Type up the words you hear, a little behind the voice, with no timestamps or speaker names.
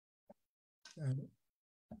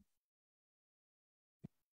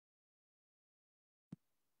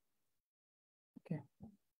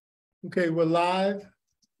Okay, we're live.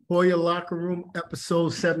 Hoya Locker Room,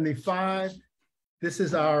 episode 75. This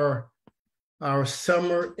is our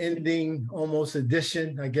summer ending almost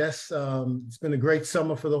edition, I guess. It's been a great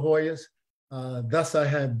summer for the Hoyas. Thus, I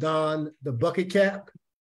have donned the bucket cap,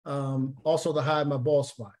 also to hide my ball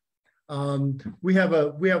spot. We have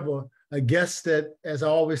a guest that, as I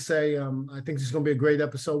always say, I think this is going to be a great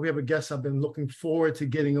episode. We have a guest I've been looking forward to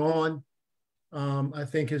getting on. I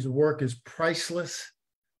think his work is priceless.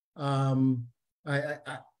 I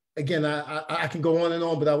can go on and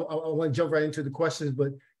on, but I want to jump right into the questions. But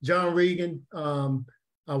John Regan, I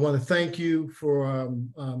want to thank you for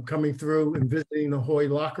coming through and visiting the Hoya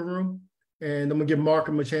Locker Room. And I'm going to give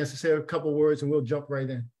Markham a chance to say a couple words, and we'll jump right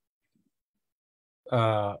in.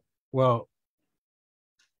 Well,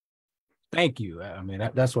 thank you. I mean,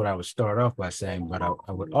 that's what I would start off by saying, but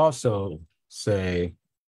I would also say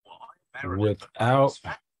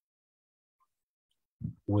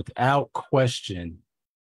without question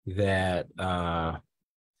that I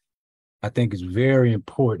think is very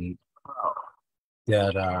important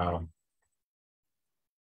that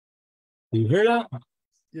you hear that?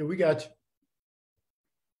 Yeah, we got you.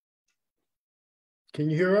 Can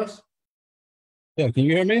you hear us? Yeah, can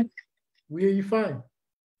you hear me? We hear you fine.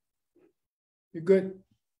 You're good.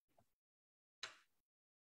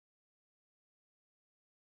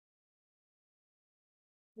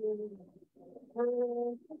 Wait.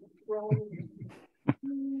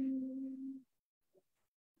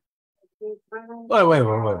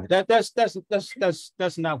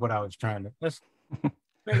 That's not what I was trying to.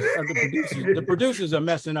 The producers are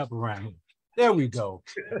messing up around here. There we go.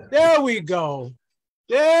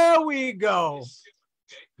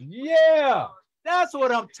 Yeah, that's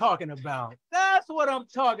what I'm talking about.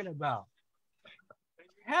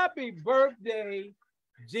 Happy birthday,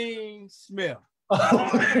 Gene Smith. We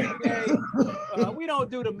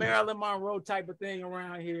don't do the Marilyn Monroe type of thing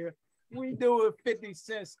around here. We do it 50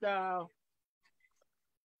 Cent style.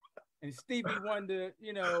 And Stevie Wonder,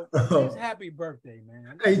 it's happy birthday,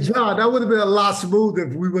 man. Hey, John, that would have been a lot smoother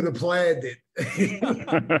if we would have planned it. It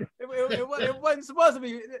wasn't supposed to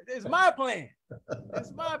be. It's my plan.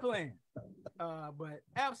 But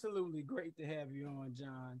absolutely great to have you on,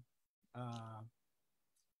 John.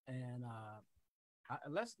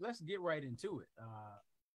 Let's get right into it.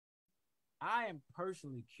 I am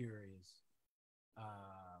personally curious.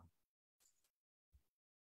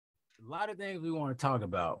 A lot of things we want to talk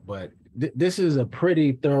about, but this is a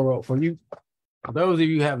pretty thorough, for those of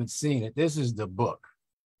you who haven't seen it, this is the book.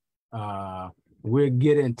 We'll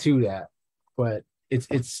get into that, but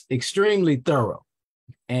it's extremely thorough.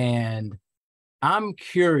 And I'm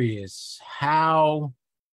curious how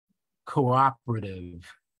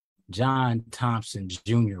cooperative John Thompson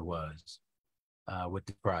Jr. was with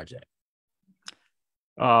the project.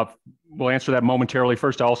 We'll answer that momentarily.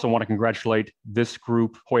 First, I also want to congratulate this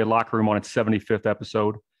group, Hoya Locker Room, on its 75th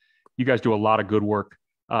episode. You guys do a lot of good work,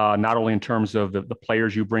 not only in terms of the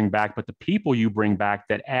players you bring back, but the people you bring back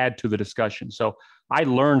that add to the discussion. So I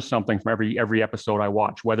learn something from every episode I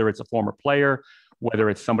watch, whether it's a former player,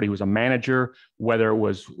 whether it's somebody who's a manager, whether it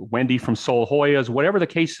was Wendy from Soul Hoyas, whatever the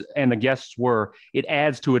case and the guests were, it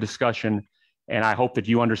adds to a discussion. And I hope that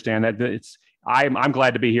you understand that I'm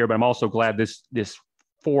glad to be here, but I'm also glad this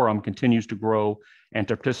forum continues to grow and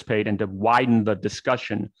to participate and to widen the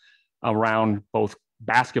discussion around both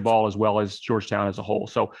basketball as well as Georgetown as a whole.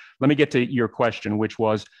 So let me get to your question, which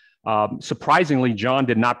was, surprisingly, John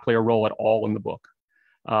did not play a role at all in the book.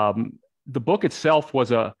 The book itself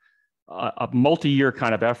was a multi-year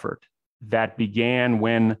kind of effort that began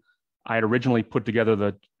when I had originally put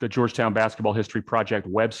together the Georgetown Basketball History Project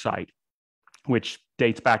website, which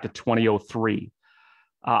dates back to 2003.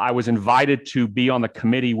 I was invited to be on the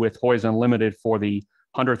committee with Hoyas Unlimited for the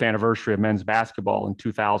 100th anniversary of men's basketball in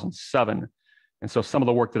 2007. And so some of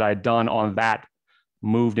the work that I had done on that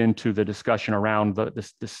moved into the discussion around the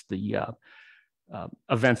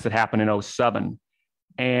events that happened in 2007.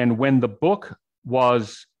 And when the book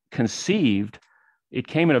was conceived, it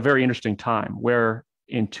came at a very interesting time where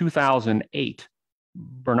in 2008,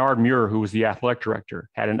 Bernard Muir, who was the athletic director,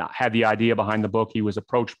 had the idea behind the book. He was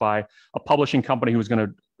approached by a publishing company who was going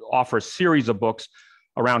to offer a series of books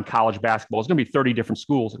around college basketball. It's going to be 30 different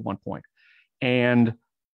schools at one point. And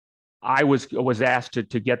I was asked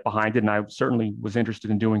to get behind it, and I certainly was interested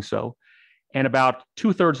in doing so. And about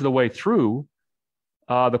 2/3 of the way through,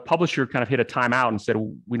 the publisher kind of hit a timeout and said,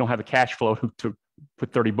 "We don't have the cash flow to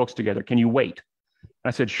put 30 books together. Can you wait?" And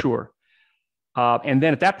I said, "Sure." And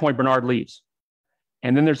then at that point, Bernard leaves.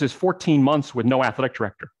 And then there's this 14 months with no athletic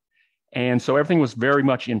director. And so everything was very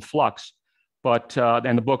much in flux. But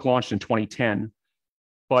and the book launched in 2010.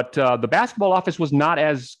 But the basketball office was not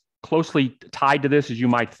as closely tied to this as you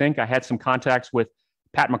might think. I had some contacts with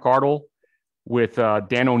Pat McArdle, with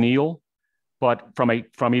Dan O'Neill, but from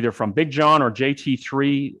either Big John or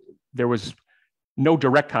JT3, there was no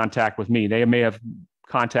direct contact with me. They may have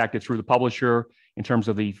contacted through the publisher in terms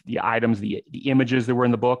of the items, the images that were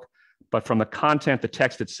in the book, but from the content, the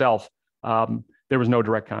text itself, there was no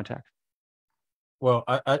direct contact. Well,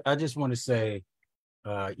 I just want to say,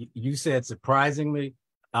 you said surprisingly.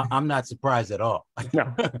 I'm not surprised at all.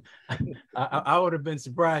 No. I would have been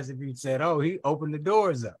surprised if you'd said, "Oh, he opened the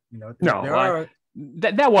doors up."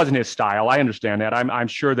 That wasn't his style. I understand that. I'm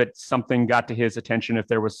sure that something got to his attention. If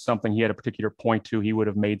there was something he had a particular point to, he would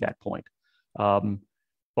have made that point. But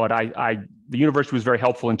the university was very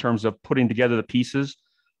helpful in terms of putting together the pieces.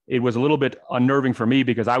 It was a little bit unnerving for me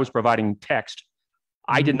because I was providing text.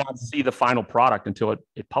 I did not see the final product until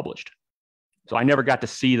it published. So I never got to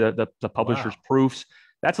see the publisher's proofs.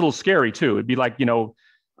 That's a little scary too. It'd be like,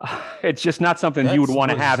 it's just not something you would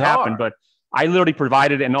want to have happen. But I literally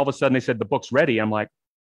provided it, and all of a sudden they said the book's ready. I'm like,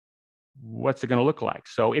 what's it going to look like?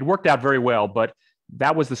 So it worked out very well. But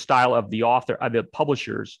that was the style of the author, the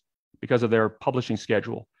publishers, because of their publishing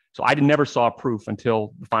schedule. So I never saw a proof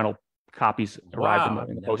until the final copies arrived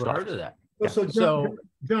in the post office. Heard of that. So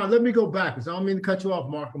John, let me go backwards. I don't mean to cut you off,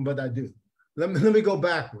 Markham, but I do. Let me go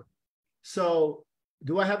backward. So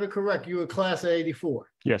do I have it correct? You were class of 84?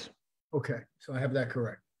 Yes. Okay, so I have that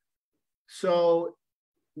correct. So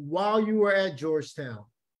while you were at Georgetown,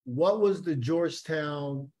 what was the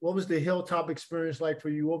Hilltop experience like for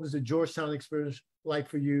you? What was the Georgetown experience like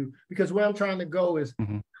for you? Because where I'm trying to go is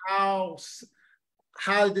how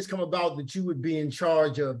did this come about that you would be in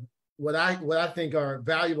charge of what I think are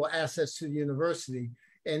valuable assets to the university?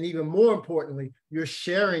 And even more importantly, you're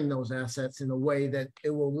sharing those assets in a way that it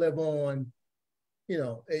will live on,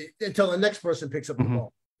 until the next person picks up the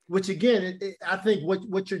ball. Which again, I think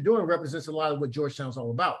what you're doing represents a lot of what Georgetown's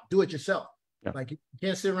all about. Do it yourself. Yeah. Like you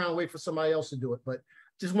can't sit around and wait for somebody else to do it. But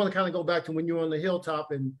just want to kind of go back to when you were on the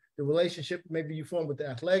Hilltop and the relationship maybe you formed with the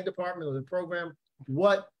athletic department or the program.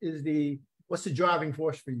 What's the driving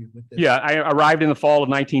force for you with this? Yeah, I arrived in the fall of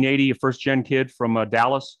 1980, a first-gen kid from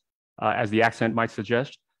Dallas, as the accent might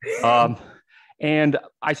suggest. And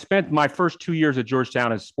I spent my first 2 years at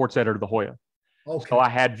Georgetown as sports editor of the Hoya. Okay. So I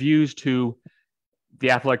had views to the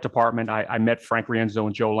athletic department. I met Frank Rienzo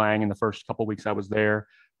and Joe Lang in the first couple of weeks I was there.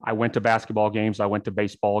 I went to basketball games. I went to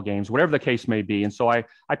baseball games, whatever the case may be. And so I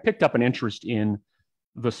picked up an interest in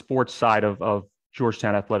the sports side of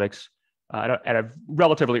Georgetown athletics at a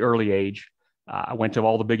relatively early age. I went to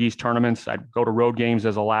all the Big East tournaments. I'd go to road games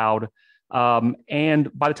as allowed. And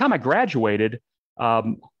by the time I graduated,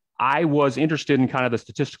 I was interested in kind of the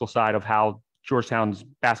statistical side of how Georgetown's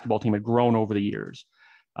basketball team had grown over the years.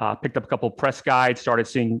 Picked up a couple of press guides, started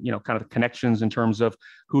seeing, kind of the connections in terms of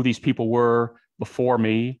who these people were before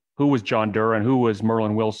me, who was John Duran, who was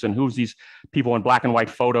Merlin Wilson, who's these people in black and white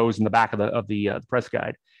photos in the back of the press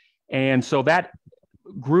guide. And so that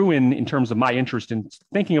grew in terms of my interest in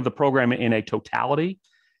thinking of the program in a totality.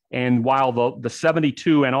 And while the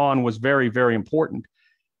 72 and on was very, very important,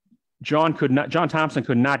 John Thompson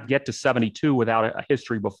could not get to 72 without a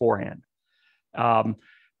history beforehand.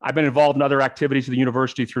 I've been involved in other activities at the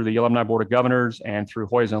university through the Alumni Board of Governors and through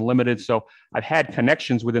Hoyas Unlimited. So I've had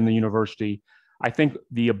connections within the university. I think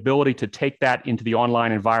the ability to take that into the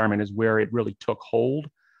online environment is where it really took hold.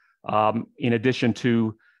 In addition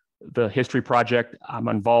to the history project, I'm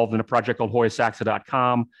involved in a project called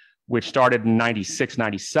HoyaSaxa.com, which started in 96,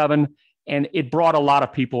 97. And it brought a lot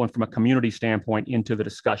of people, and from a community standpoint, into the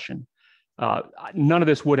discussion. None of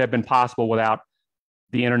this would have been possible without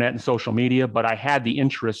the internet and social media, but I had the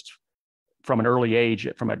interest from an early age,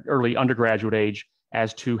 from an early undergraduate age,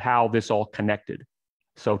 as to how this all connected.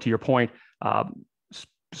 So to your point,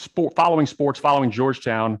 following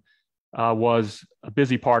Georgetown was a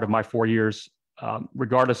busy part of my 4 years,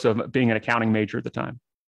 regardless of being an accounting major at the time.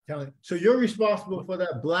 So you're responsible for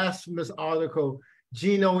that blasphemous article,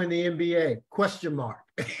 Geno in the NBA, question mark.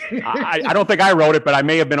 I don't think I wrote it, but I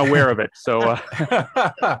may have been aware of it. So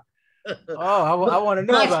I want to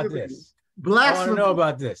know about this. I want to know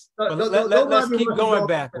about this. Let's keep going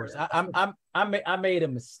backwards. I made a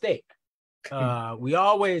mistake. We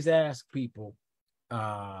always ask people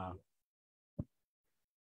how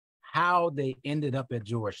they ended up at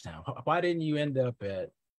Georgetown. Why didn't you end up at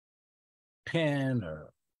Penn or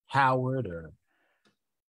Howard or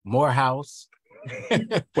Morehouse?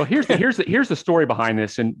 Well, here's the story behind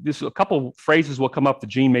this, and this a couple phrases will come up that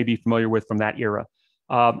Gene may be familiar with from that era.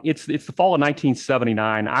 It's the fall of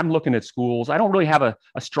 1979. I'm looking at schools. I don't really have a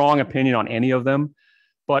strong opinion on any of them,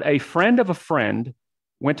 but a friend of a friend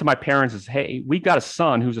went to my parents and said, hey, we've got a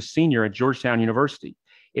son who's a senior at Georgetown University.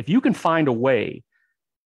 If you can find a way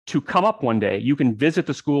to come up one day, you can visit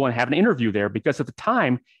the school and have an interview there, because at the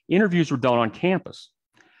time, interviews were done on campus.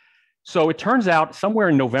 So it turns out somewhere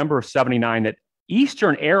in November of 79 that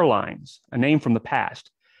Eastern Airlines, a name from the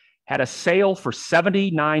past, had a sale for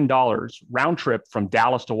 $79 round trip from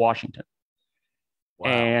Dallas to Washington. Wow.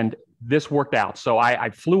 And this worked out. So I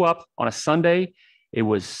flew up on a Sunday. It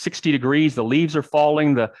was 60 degrees. The leaves are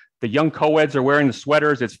falling. The young co-eds are wearing the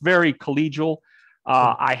sweaters. It's very collegial.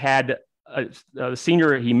 I had a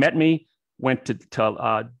senior, he met me, went to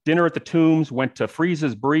dinner at the Tombs, went to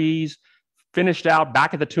Freeze's Breeze, finished out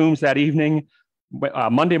back at the Tombs that evening.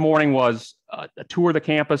 Monday morning was a tour of the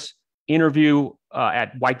campus, interview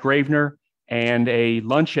at White Gravener, and a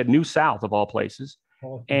lunch at New South, of all places.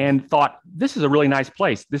 And thought, this is a really nice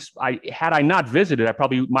place. Had I not visited,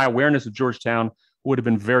 my awareness of Georgetown would have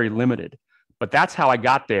been very limited. But that's how I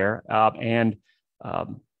got there, and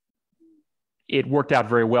it worked out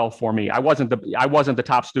very well for me. I wasn't the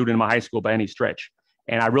top student in my high school by any stretch,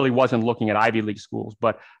 and I really wasn't looking at Ivy League schools.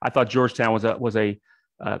 But I thought Georgetown was a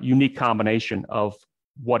unique combination of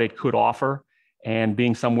what it could offer and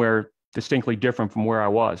being somewhere distinctly different from where I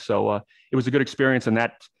was. So it was a good experience, and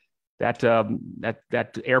that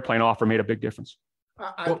airplane offer made a big difference.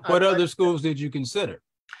 What other schools did you consider?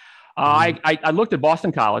 I looked at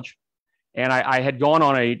Boston College, and I had gone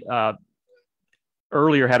on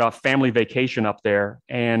earlier had a family vacation up there,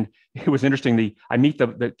 and it was interesting. I meet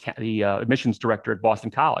the admissions director at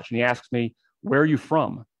Boston College, and he asks me, "Where are you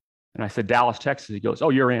from?" And I said, "Dallas, Texas." He goes, "Oh,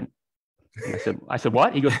 you're in." And I said,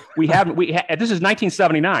 "What?" This is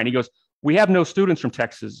 1979. He goes, "We have no students from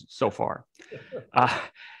Texas so far."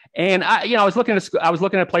 And I was looking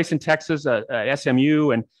at a place in Texas, at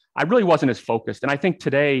SMU, and I really wasn't as focused. And I think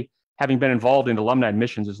today, having been involved in alumni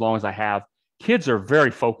admissions as long as I have, kids are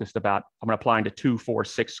very focused about, I'm applying to 2, 4,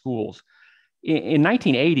 6 schools. In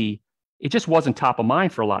 1980, it just wasn't top of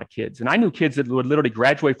mind for a lot of kids. And I knew kids that would literally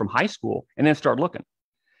graduate from high school and then start looking.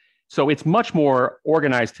 So it's much more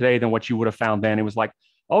organized today than what you would have found then. It was like,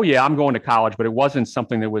 oh yeah, I'm going to college, but it wasn't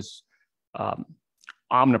something that was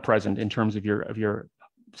omnipresent in terms of your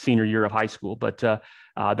senior year of high school. But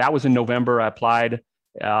that was in November. I applied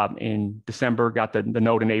in December, got the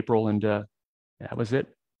note in April, and that was it.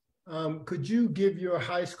 Could you give your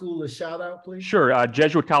high school a shout out, please? Sure.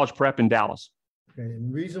 Jesuit College Prep in Dallas. Okay. And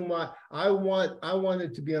the reason why I want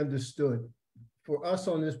it to be understood for us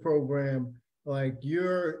on this program, like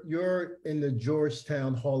you're in the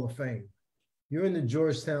Georgetown Hall of Fame. You're in the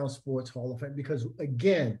Georgetown Sports Hall of Fame, because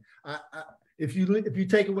again, if you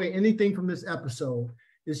take away anything from this episode,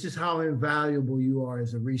 it's just how invaluable you are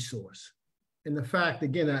as a resource. And the fact,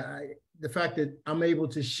 again, the fact that I'm able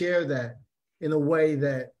to share that in a way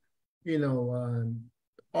that,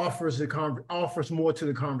 offers more to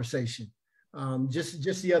the conversation.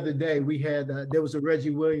 Just the other day, we had, there was a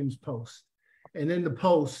Reggie Williams post, and in the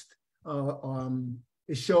post,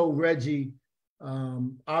 it showed Reggie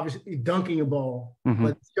obviously dunking a ball, mm-hmm.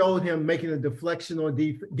 but it showed him making a deflection on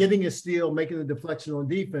defense, getting a steal, making a deflection on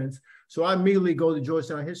defense. So I immediately go to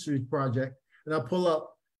Georgetown History Project, and I pull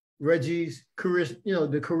up Reggie's career,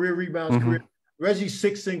 the career rebounds, mm-hmm. Reggie's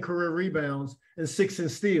 6 in career rebounds and 6 in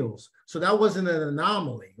steals. So that wasn't an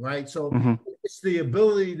anomaly, right? So mm-hmm. it's the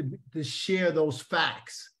ability to share those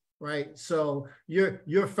facts, right? So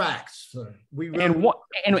your facts, sir.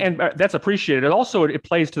 And that's appreciated. Also, it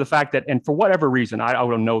plays to the fact that, and for whatever reason, I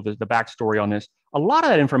don't know the backstory on this, a lot of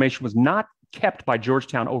that information was not kept by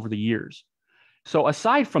Georgetown over the years. So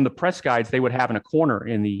aside from the press guides they would have in a corner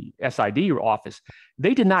in the SID office,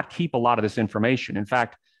 they did not keep a lot of this information. In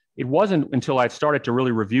fact, it wasn't until I started to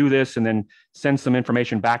really review this and then send some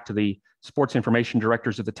information back to the sports information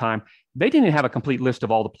directors at the time, they didn't have a complete list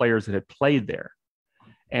of all the players that had played there.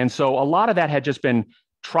 And so a lot of that had just been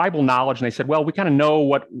tribal knowledge. And they said, well, we kind of know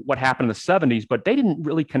what happened in the 70s, but they didn't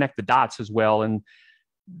really connect the dots as well. And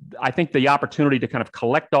I think the opportunity to kind of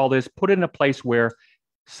collect all this, put it in a place where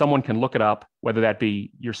someone can look it up, whether that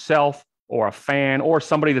be yourself or a fan or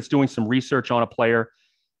somebody that's doing some research on a player,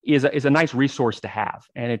 is a nice resource to have.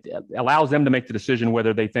 And it allows them to make the decision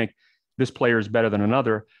whether they think this player is better than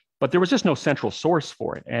another. But there was just no central source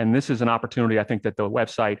for it. And this is an opportunity, I think, that the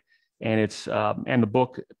website and the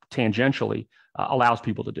book tangentially allows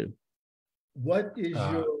people to do. What is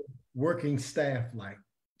your working staff like,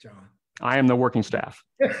 John? I am the working staff,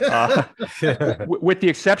 with the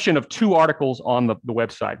exception of 2 articles on the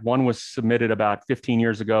website. One was submitted about 15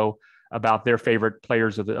 years ago about their favorite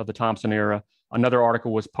players of the Thompson era. Another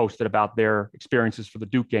article was posted about their experiences for the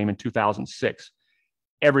Duke game in 2006.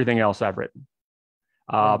 Everything else I've written.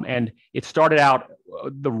 And it started out,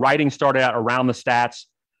 the writing started out around the stats.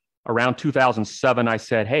 Around 2007, I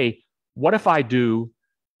said, hey, what if I do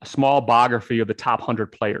a small biography of the top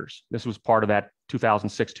 100 players? This was part of that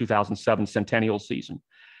 2006-2007 centennial season.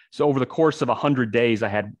 So over the course of 100 days, I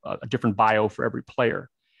had a different bio for every player.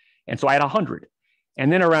 And so I had 100.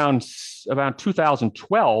 And then around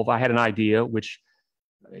 2012, I had an idea, which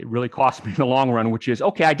it really cost me in the long run, which is,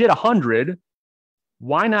 okay, I did 100.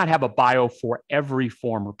 Why not have a bio for every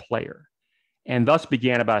former player? And thus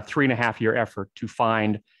began about a 3.5-year effort to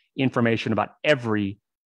find information about every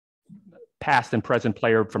past and present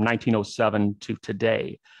player from 1907 to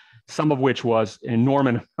today, some of which was an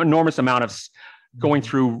enormous amount of going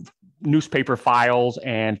through newspaper files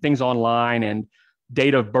and things online and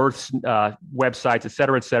date of births, websites, et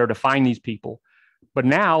cetera, to find these people. But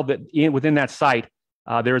now that within that site,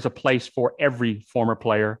 there is a place for every former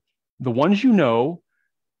player, the ones you know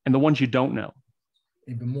and the ones you don't know.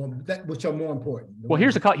 Even more, which are more important. Well,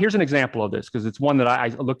 here's an example of this, because it's one that I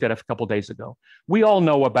looked at a couple of days ago. We all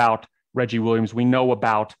know about Reggie Williams. We know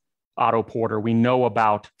about Otto Porter. We know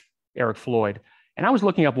about Eric Floyd. And I was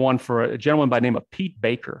looking up one for a gentleman by the name of Pete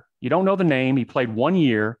Baker. You don't know the name. He played 1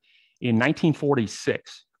 year in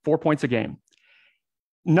 1946, 4 points a game.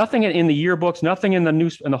 Nothing in the yearbooks, nothing in the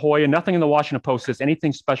news, in the Hoya, nothing in the Washington Post says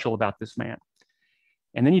anything special about this man.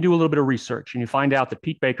 And then you do a little bit of research and you find out that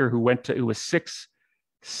Pete Baker, who was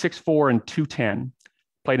 6'4" and 210,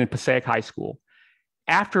 played in Passaic High School.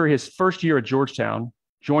 After his first year at Georgetown,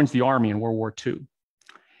 joins the Army in World War II.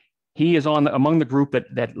 He is among the group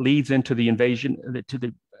that leads into the invasion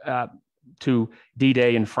to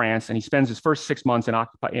D-Day in France, and he spends his first 6 months in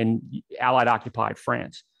Allied occupied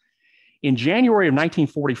France. In January of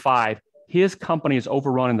 1945, his company is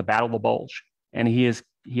overrun in the Battle of the Bulge, and he is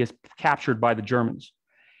captured by the Germans.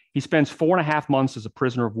 He spends 4.5 months as a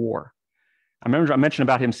prisoner of war. I mentioned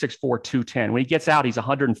about him 6'4", 210. When he gets out, he's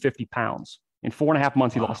 150 pounds. In 4.5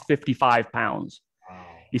 months, he lost 55 pounds. Wow.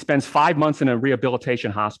 He spends 5 months in a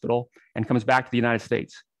rehabilitation hospital and comes back to the United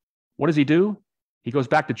States. What does he do? He goes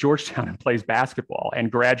back to Georgetown and plays basketball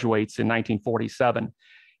and graduates in 1947.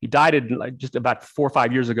 He died just about 4 or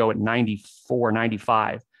 5 years ago at 94,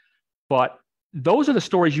 95. But those are the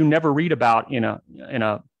stories you never read about in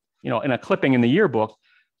a clipping in the yearbook.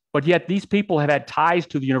 But yet these people have had ties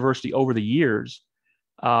to the university over the years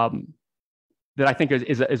that I think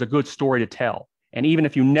is a good story to tell. And even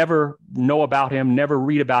if you never know about him, never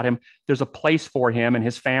read about him, there's a place for him and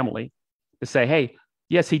his family to say, hey,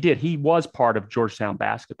 yes, he did. He was part of Georgetown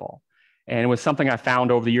basketball. And it was something I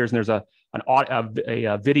found over the years. And there's a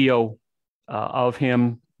video of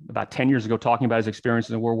him about 10 years ago talking about his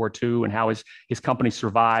experiences in World War II and how his company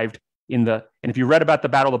survived and if you read about the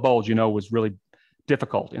Battle of the Bulge, it was really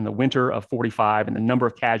difficult in the winter of 45 and the number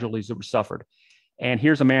of casualties that were suffered. And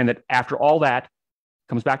here's a man that after all that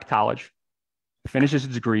comes back to college, finishes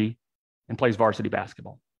his degree, and plays varsity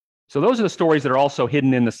basketball. So those are the stories that are also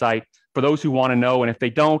hidden in the site for those who want to know. And if they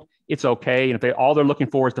don't, it's okay. And if all they're looking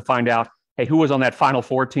for is to find out, hey, who was on that Final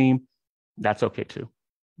Four team, that's okay too.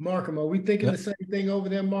 Markham, are we thinking the same thing over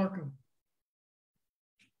there, Markham?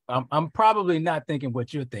 I'm probably not thinking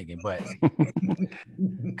what you're thinking, but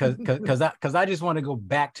because I just want to go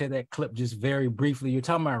back to that clip just very briefly. You're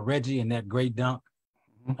talking about Reggie and that great dunk.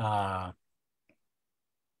 To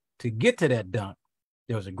get to that dunk,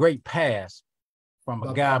 there was a great pass from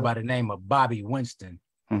a guy by the name of Bobby Winston,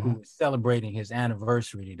 who is celebrating his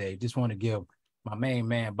anniversary today. Just want to give my main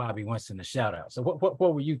man Bobby Winston a shout out. So what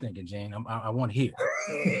were you thinking, Gene? I want to hear.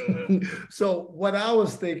 So what I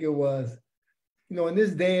was thinking was, in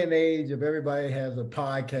this day and age of everybody has a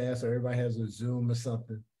podcast or everybody has a Zoom or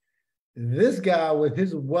something, this guy with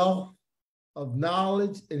his wealth of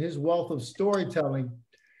knowledge and his wealth of storytelling,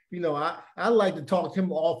 I'd like to talk to him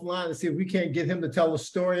offline and see if we can't get him to tell a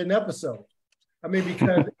story in an episode. I mean,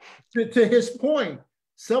 because to his point,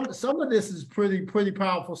 some of this is pretty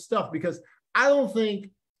powerful stuff, because I don't think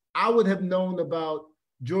I would have known about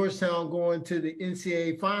Georgetown going to the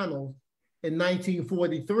NCAA finals in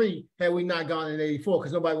 1943 had we not gone in 84,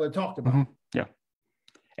 because nobody would have talked about it. Yeah.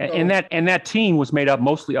 And that team was made up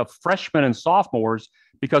mostly of freshmen and sophomores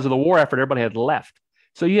because of the war effort. Everybody had left.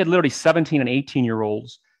 So you had literally 17 and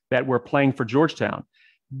 18-year-olds that were playing for Georgetown.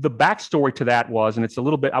 The backstory to that was, and it's a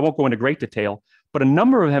little bit, I won't go into great detail, but a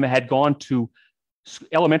number of them had gone to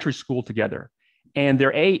elementary school together. And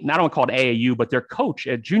their not only called AAU, but their coach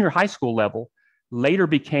at junior high school level later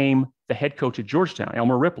became the head coach at Georgetown,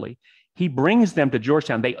 Elmer Ripley. He brings them to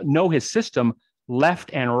Georgetown. They know his system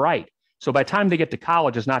left and right. So by the time they get to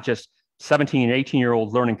college, it's not just 17 and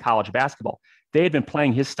 18-year-olds learning college basketball. They had been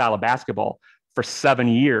playing his style of basketball for 7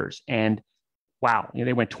 years. And wow,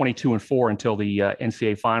 they went 22-4 until the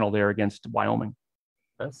NCAA final there against Wyoming.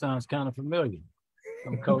 That sounds kind of familiar.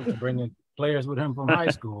 Some coach bringing players with him from high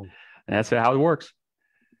school. And that's how it works.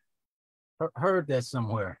 Heard that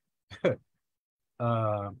somewhere.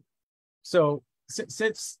 So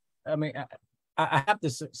since, I mean, I have to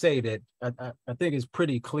say that I think it's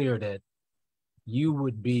pretty clear that you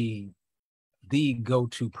would be the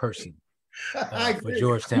go-to person for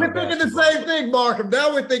Georgetown We're thinking basketball. the same thing, Markham.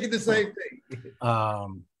 Now we're thinking the same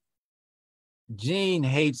thing. Gene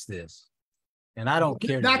hates this, and I don't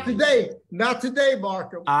care. Not today,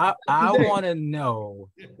 Markham. I want to know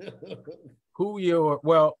who your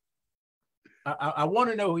I want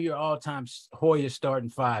to know who your all-time Hoya starting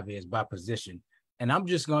five is by position. And I'm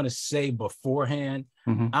just going to say beforehand,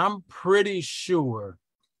 I'm pretty sure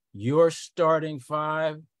your starting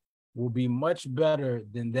five will be much better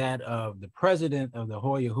than that of the president of the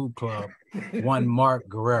Hoya Hoop Club, one Mark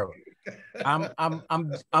Guerrero. I'm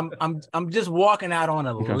just walking out on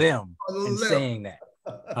a limb and saying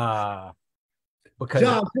that.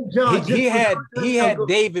 Because John, he had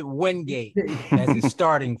David Wingate as his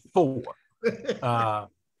starting four.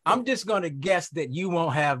 I'm just going to guess that you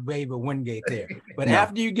won't have David Wingate there. But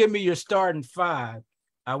after you give me your starting five,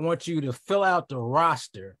 I want you to fill out the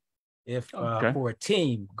roster for a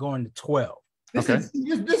team going to 12. This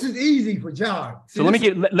is easy for John. So let me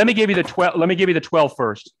give you the 12. Let me give you the 12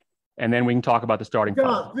 first, and then we can talk about the starting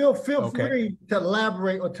John, five. Feel free to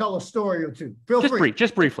elaborate or tell a story or two.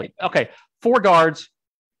 Just briefly. Okay, 4 guards,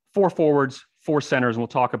 4 forwards, 4 centers, and we'll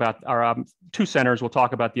talk about our 2 centers. We'll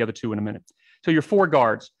talk about the other 2 in a minute. So your 4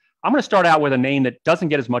 guards. I'm going to start out with a name that doesn't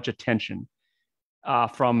get as much attention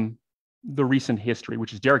from the recent history,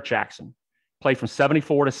 which is Derek Jackson. Played from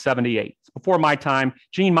 74 to 78. It's before my time.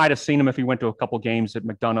 Gene might have seen him if he went to a couple of games at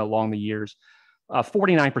McDonough along the years.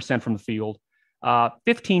 49% from the field,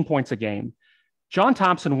 15 points a game. John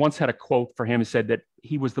Thompson once had a quote for him and said that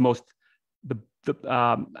he was the most,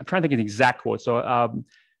 I'm trying to think of the exact quote. So,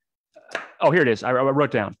 here it is. I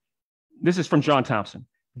wrote down. This is from John Thompson.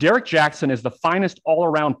 Derek Jackson is the finest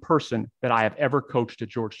all-around person that I have ever coached at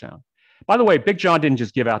Georgetown. By the way, Big John didn't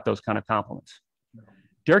just give out those kind of compliments.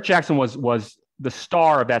 Derek Jackson was the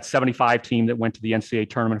star of that 75 team that went to the NCAA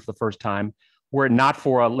tournament for the first time. Were it not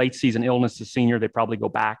for a late season illness as senior, they probably go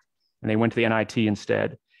back, and they went to the NIT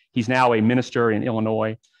instead. He's now a minister in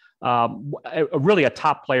Illinois, really a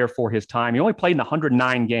top player for his time. He only played in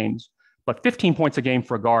 109 games, but 15 points a game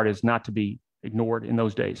for a guard is not to be ignored in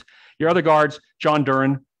those days. Your other guards, John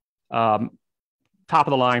Duran, top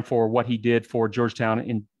of the line for what he did for Georgetown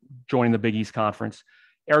in joining the Big East Conference.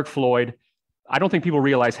 Eric Floyd, I don't think people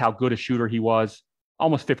realize how good a shooter he was,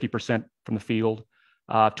 almost 50% from the field,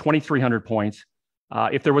 2,300 points.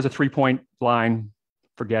 If there was a 3-point line,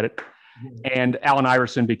 forget it. And Allen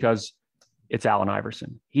Iverson, because it's Allen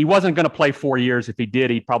Iverson. He wasn't going to play 4 years. If he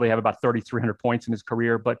did, he'd probably have about 3,300 points in his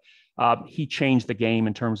career, but he changed the game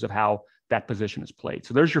in terms of how that position is played.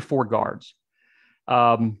 So there's your 4 guards.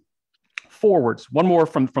 Forwards, one more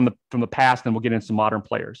from the past, and we'll get into some modern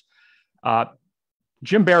players.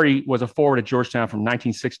 Jim Barry was a forward at Georgetown from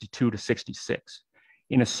 1962 to 66.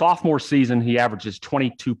 In his sophomore season, he averages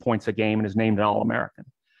 22 points a game and is named an All-American.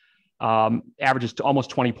 Averages almost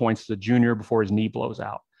 20 points as a junior before his knee blows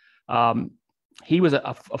out. He was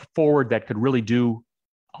a forward that could really do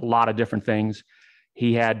a lot of different things.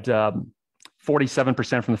 He had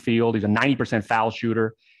 47% from the field. He's a 90% foul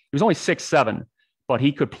shooter. He was only 6'7", but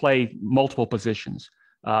he could play multiple positions.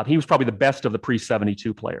 He was probably the best of the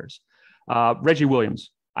pre-72 players. Reggie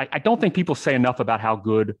Williams. I don't think people say enough about how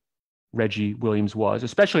good Reggie Williams was,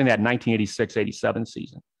 especially in that 1986-87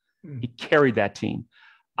 season. He carried that team.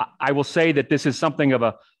 I will say that this is something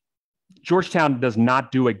of Georgetown does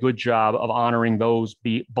not do a good job of honoring those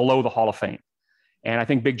below the Hall of Fame. And I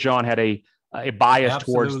think Big John had a bias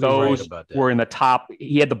towards those who were in the top.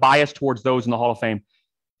 He had the bias towards those in the Hall of Fame.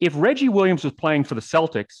 If Reggie Williams was playing for the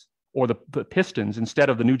Celtics or the Pistons instead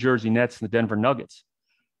of the New Jersey Nets and the Denver Nuggets,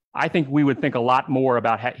 I think we would think a lot more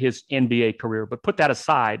about his NBA career. But put that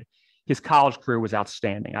aside, his college career was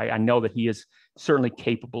outstanding. I know that he is certainly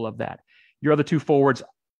capable of that. Your other 2 forwards,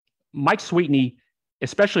 Mike Sweetney,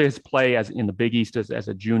 especially his play as in the Big East as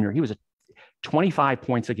a junior, he was 25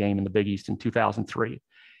 points a game in the Big East in 2003.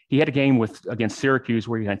 He had a game against Syracuse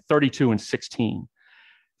where he had 32 and 16.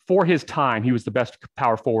 For his time, he was the best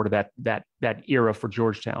power forward of that era for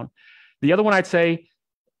Georgetown. The other one I'd say,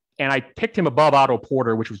 and I picked him above Otto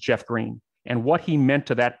Porter, which was Jeff Green, and what he meant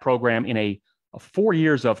to that program in a 4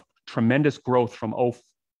 years of tremendous growth from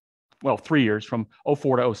 3 years, from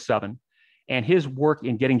 04 to 07. And his work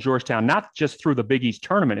in getting Georgetown, not just through the Big East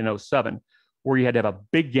tournament in 07, where you had to have a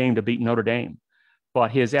big game to beat Notre Dame,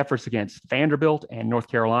 but his efforts against Vanderbilt and North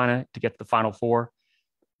Carolina to get to the Final Four,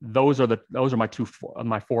 those are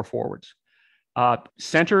my four forwards.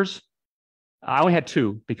 Centers, I only had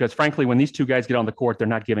two because, frankly, when these two guys get on the court, they're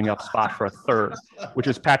not giving up spot for a third, which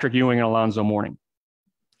is Patrick Ewing and Alonzo Mourning.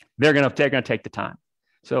 They're going to take the time.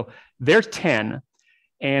 So there's 10.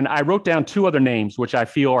 And I wrote down two other names, which I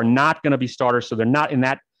feel are not going to be starters. So they're not in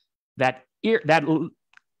that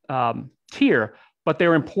tier, but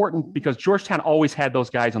they're important because Georgetown always had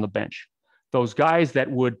those guys on the bench, those guys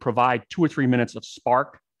that would provide 2 or 3 minutes of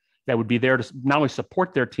spark, that would be there to not only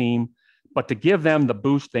support their team, but to give them the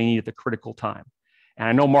boost they need at the critical time. And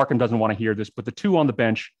I know Markham doesn't want to hear this, but the two on the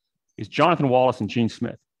bench is Jonathan Wallace and Gene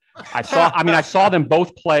Smith. I saw them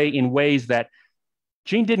both play in ways that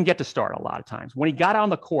Gene didn't get to start a lot of times. When he got on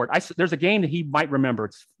the court, there's a game that he might remember.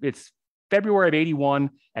 It's February of '81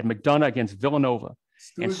 at McDonough against Villanova.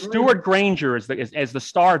 Stuart Granger is the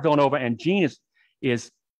star of Villanova, and Gene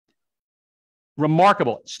is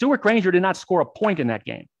remarkable. Stuart Granger did not score a point in that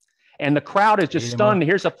game. And the crowd is just stunned.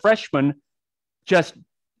 Here's a freshman just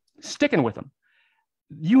sticking with him.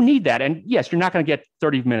 You need that. And yes, you're not going to get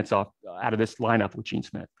 30 minutes out of this lineup with Gene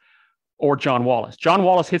Smith or John Wallace. John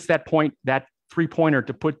Wallace hits that three-pointer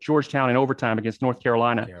to put Georgetown in overtime against North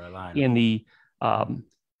Carolina. In the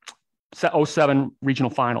 07 regional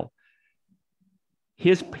final.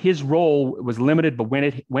 His role was limited, but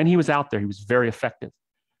when he was out there, he was very effective.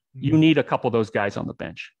 You need a couple of those guys on the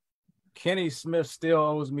bench. Kenny Smith still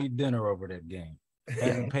owes me dinner over that game.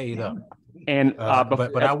 Hasn't paid up. And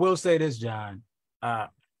but I will say this, John.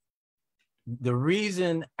 The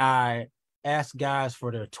reason I ask guys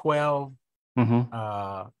for their 12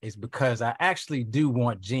 is because I actually do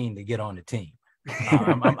want Gene to get on the team.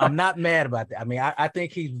 I'm not mad about that. I mean, I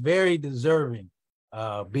think he's very deserving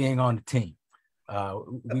being on the team.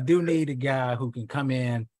 We do need a guy who can come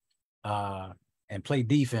in and play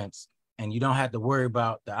defense, and you don't have to worry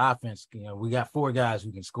about the offense. You know, we got 4 guys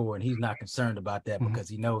who can score, and he's not concerned about that because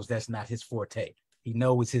he knows that's not his forte. He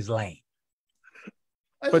knows his lane.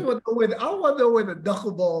 I want to know where the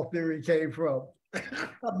knuckleball theory came from.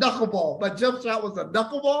 A knuckleball. My jump shot was a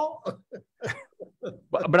knuckleball.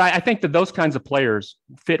 But I think that those kinds of players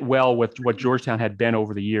fit well with what Georgetown had been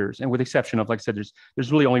over the years, and with the exception of, like I said,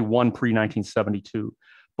 there's really only one pre-1972.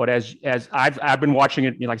 But as I've been watching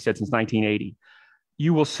it, like I said, since 1980,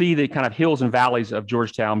 you will see the kind of hills and valleys of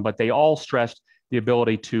Georgetown, but they all stressed the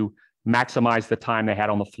ability to maximize the time they had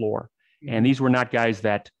on the floor. And these were not guys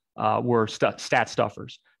that were stat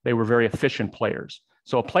stuffers. They were very efficient players.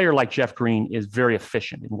 So a player like Jeff Green is very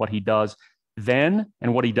efficient in what he does then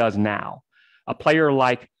and what he does now. A player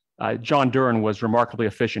like John Duran was remarkably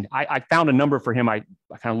efficient. I found a number for him. I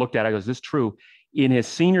kind of looked at it. I go, is this true? In his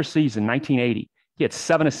senior season, 1980, he had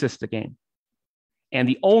 7 assists a game. And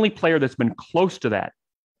the only player that's been close to that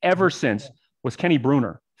ever since was Kenny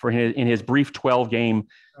Bruner in his brief 12-game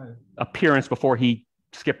appearance before he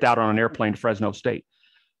skipped out on an airplane to Fresno State.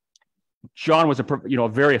 John was a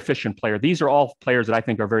very efficient player. These are all players that I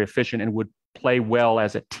think are very efficient and would play well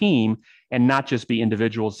as a team and not just be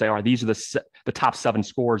individuals. Say, these are the top 7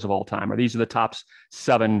 scorers of all time, or these are the top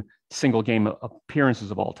 7 single game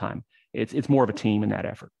appearances of all time. It's more of a team in that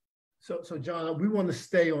effort. So John, we want to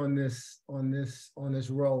stay on this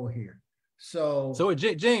roll here. So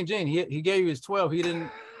Gene, he gave you his 12. He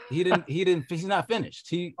didn't. He's not finished.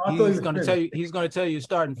 He's going to tell you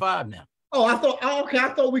starting 5 now. Oh, I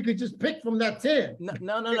thought we could just pick from that 10.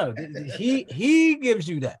 No. He gives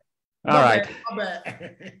you that. All right.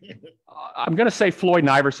 I'm going to say Floyd and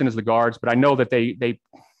Iverson as the guards, but I know that they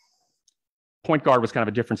point guard was kind of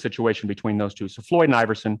a different situation between those two. So Floyd and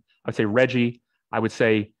Iverson, I would say Reggie. I would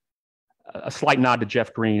say a slight nod to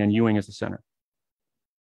Jeff Green, and Ewing as the center.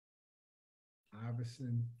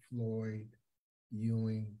 Iverson, Floyd,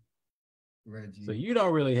 Ewing, Reggie. So you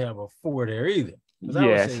don't really have a 4 there either. Because I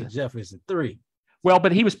would say Jeff is a 3. Well,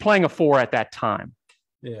 but he was playing a 4 at that time.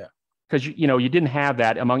 Yeah. Because you didn't have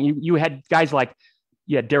that among you. You had guys like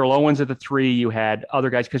Darrell Owens at the 3. You had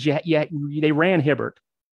other guys because they ran Hibbert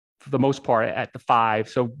for the most part at the 5.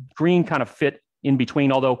 So Green kind of fit in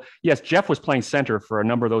between. Although yes, Jeff was playing center for a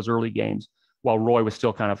number of those early games while Roy was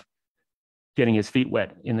still kind of getting his feet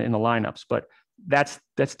wet in the lineups. But that's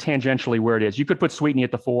tangentially where it is. You could put Sweetney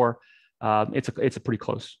at the 4. It's a pretty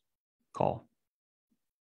close call.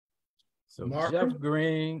 So Jeff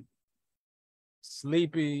Green,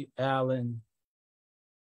 Sleepy, Allen,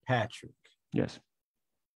 Patrick. Yes.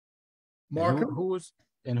 Markham. Who is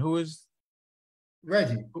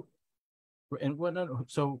Reggie? And what?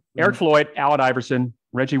 So Eric Floyd, Allen Iverson,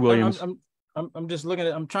 Reggie Williams. I'm just looking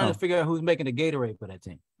at. I'm trying to figure out who's making the Gatorade for that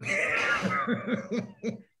team.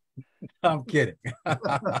 I'm kidding.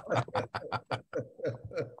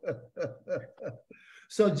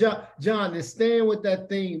 So, John, is staying with that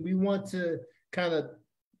theme, we want to kind of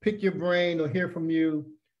pick your brain or hear from you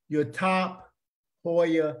your top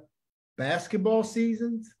Hoya basketball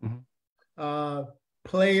seasons,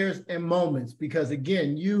 players, and moments. Because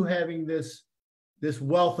again, you having this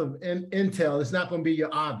wealth of intel, it's not going to be your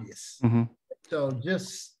obvious. So,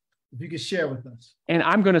 just if you could share with us. And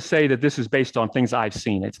I'm going to say that this is based on things I've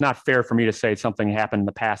seen. It's not fair for me to say something happened in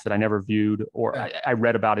the past that I never viewed or I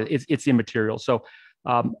read about it. It's immaterial. So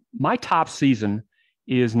my top season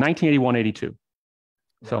is 1981-82.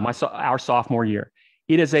 Wow. So our sophomore year.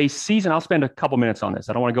 It is a season. I'll spend a couple minutes on this.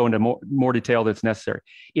 I don't want to go into more detail that's necessary.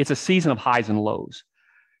 It's a season of highs and lows.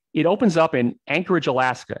 It opens up in Anchorage,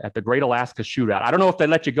 Alaska at the Great Alaska Shootout. I don't know if they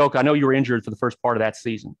let you go, because I know you were injured for the first part of that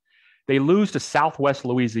season. They lose to Southwest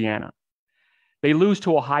Louisiana. They lose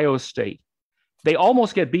to Ohio State. They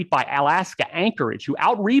almost get beat by Alaska Anchorage, who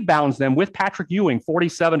out-rebounds them with Patrick Ewing,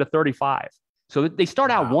 47-35. So they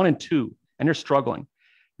start out 1-2, and they're struggling.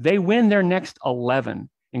 They win their next 11,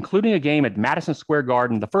 including a game at Madison Square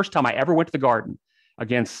Garden, the first time I ever went to the Garden,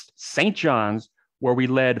 against St. John's, where we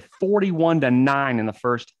led 41-9 in the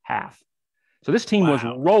first half. So this team was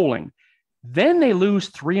rolling. Then they lose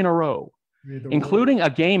 3 in a row, including a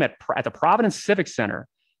game at the Providence Civic Center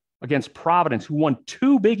against Providence, who won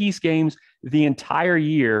 2 Big East games the entire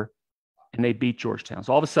year, and they beat Georgetown.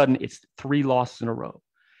 So all of a sudden, it's 3 losses in a row.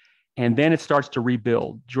 And then it starts to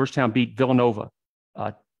rebuild. Georgetown beat Villanova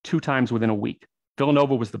 2 times within a week.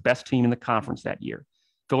 Villanova was the best team in the conference that year.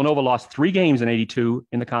 Villanova lost 3 games in 82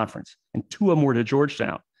 in the conference, and 2 of them were to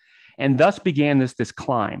Georgetown. And thus began this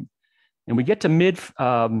climb. And we get to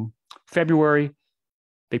mid-February.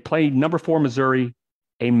 They play number 4 Missouri,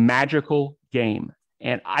 a magical game.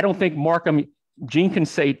 And I don't think Markham, Gene can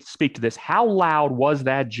speak to this. How loud was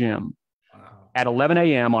that gym at 11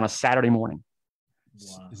 a.m. on a Saturday morning?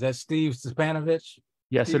 Wow. Is that Steve Stepanovich?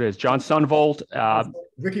 Yes, it is. John Sunvolt.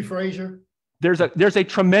 Ricky Frazier. There's a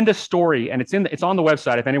tremendous story, and it's on the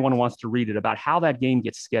website if anyone wants to read it, about how that game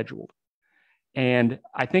gets scheduled. And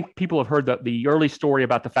I think people have heard the early story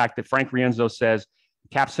about the fact that Frank Rienzo says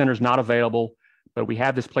Cap Center's not available, but we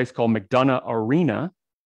have this place called McDonough Arena.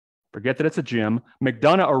 Forget that it's a gym.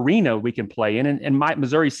 McDonough Arena we can play in, and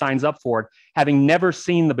Missouri signs up for it, having never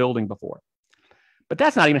seen the building before. But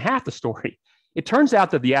that's not even half the story. It turns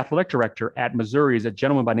out that the athletic director at Missouri is a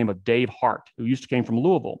gentleman by the name of Dave Hart, who came from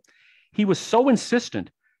Louisville. He was so insistent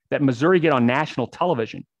that Missouri get on national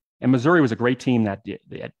television, and Missouri was a great team that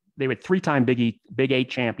they were 3-time Big 8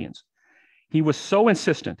 champions. He was so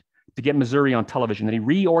insistent to get Missouri on television that he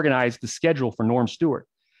reorganized the schedule for Norm Stewart.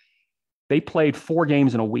 They played 4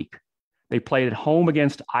 games in a week. They played at home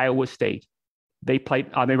against Iowa State. They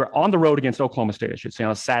were on the road against Oklahoma State, I should say,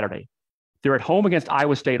 on a Saturday. They're at home against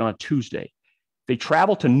Iowa State on a Tuesday. They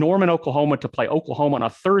travel to Norman, Oklahoma to play Oklahoma on a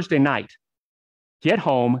Thursday night. Get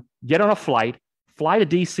home, get on a flight, fly to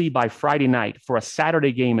D.C. by Friday night for a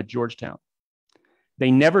Saturday game at Georgetown.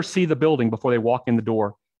 They never see the building before they walk in the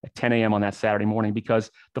door at 10 a.m. on that Saturday morning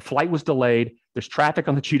because the flight was delayed. There's traffic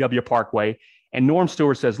on the GW Parkway. And Norm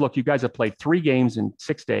Stewart says, look, you guys have played 3 games in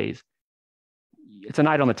 6 days. It's a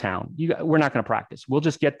night on the town. We're not going to practice. We'll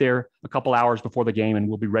just get there a couple hours before the game and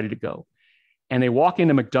we'll be ready to go. And they walk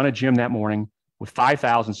into McDonough Gym that morning with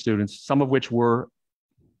 5,000 students, some of which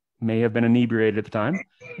may have been inebriated at the time.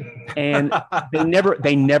 And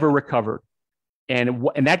they never recovered. And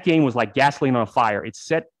that game was like gasoline on a fire. It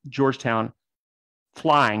set Georgetown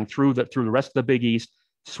flying through the rest of the Big East,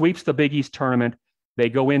 sweeps the Big East tournament. They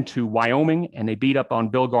go into Wyoming and they beat up on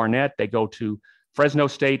Bill Garnett. They go to Fresno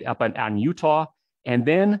State out in Utah. And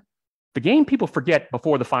then the game people forget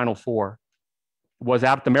before the Final Four was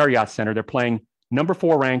out at the Marriott Center. They're playing number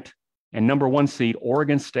 4 ranked and number 1 seed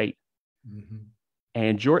Oregon State. Mm-hmm.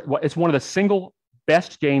 And it's one of the single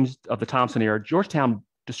best games of the Thompson era. Georgetown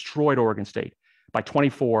destroyed Oregon State by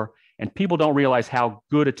 24. And people don't realize how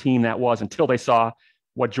good a team that was until they saw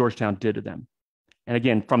what Georgetown did to them. And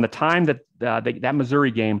again, from the time that that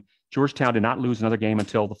Missouri game, Georgetown did not lose another game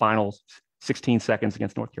until the final 16 seconds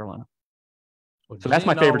against North Carolina. Well, so that's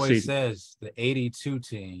my favorite season. He always says the 82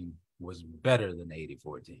 team was better than the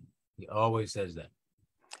 84 team. He always says that.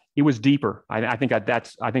 It was deeper. I think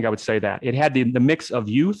I would say that. It had the mix of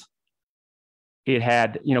youth. It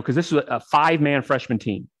had, because this was a 5-man freshman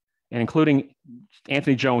team, and including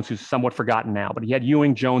Anthony Jones, who's somewhat forgotten now, but he had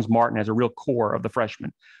Ewing, Jones, Martin as a real core of the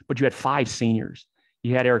freshmen. But you had 5 seniors.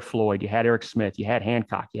 You had Eric Floyd, you had Eric Smith, you had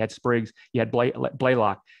Hancock, you had Spriggs, you had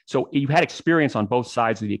Blaylock. So you had experience on both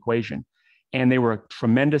sides of the equation. and they were a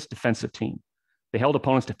tremendous defensive team. They held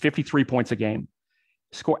opponents to 53 points a game,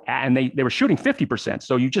 and they were shooting 50%.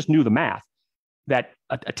 So you just knew the math that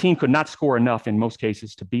a team could not score enough in most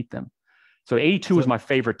cases to beat them. So 82 is my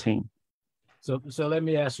favorite team. So let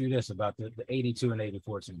me ask you this about the 82 and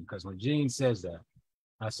 84 team, because when Gene says that,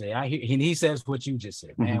 I say, he says what you just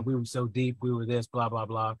said, man, we were so deep, we were this, blah, blah,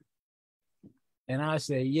 blah. And I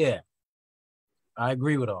say, yeah, I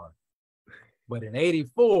agree with all. But in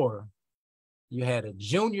 84, you had a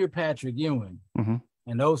junior Patrick Ewing,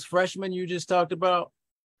 and those freshmen you just talked about,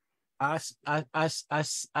 I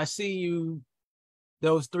see you,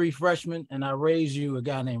 those three freshmen, and I raise you a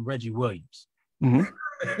guy named Reggie Williams, who,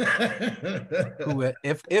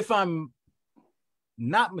 if I'm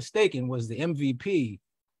not mistaken, was the MVP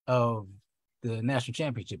of the national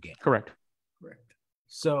championship game. Correct.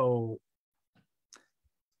 So,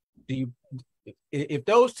 if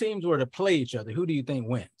those teams were to play each other, who do you think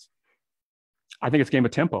wins? I think it's game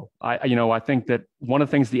of tempo. I think that one of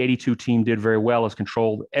the things the 82 team did very well is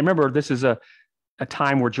controlled. And remember, this is a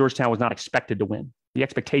time where Georgetown was not expected to win. The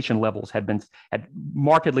expectation levels had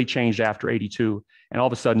markedly changed after 82, and all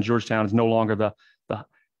of a sudden Georgetown is no longer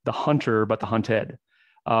the hunter, but the hunted.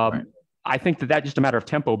 Right. I think that's just a matter of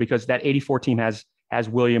tempo, because that 84 team has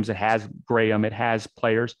Williams, it has Graham, it has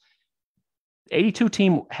players. 82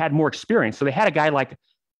 team had more experience, so they had a guy like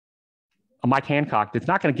a Mike Hancock that's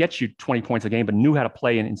not going to get you 20 points a game, but knew how to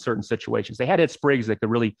play in certain situations. They had Ed Spriggs that could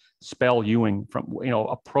really spell Ewing from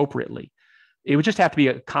appropriately. It would just have to be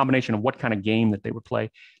a combination of what kind of game that they would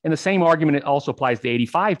play. And the same argument it also applies to the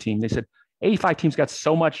 85 team. They said 85 teams got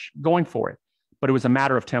so much going for it, but it was a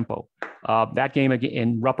matter of tempo. That game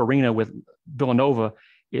in Rupp Arena with Villanova,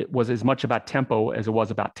 it was as much about tempo as it was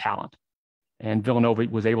about talent. And Villanova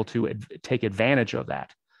was able to take advantage of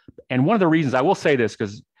that. And one of the reasons, I will say this,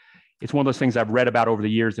 because it's one of those things I've read about over the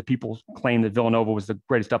years, that people claim that Villanova was the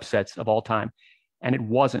greatest upsets of all time. And it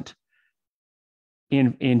wasn't.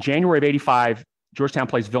 In January of 85, Georgetown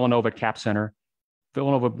plays Villanova at Cap Center.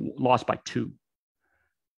 Villanova lost by 2.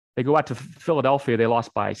 They go out to Philadelphia. They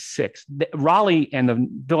lost by 6. Raleigh and the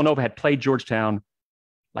Villanova had played Georgetown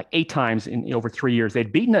like 8 times in over 3 years.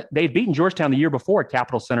 They'd beaten Georgetown the year before at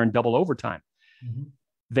Capitol Center in double overtime.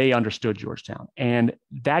 They understood Georgetown. And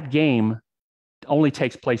that game only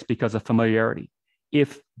takes place because of familiarity.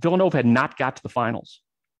 If Villanova had not got to the finals,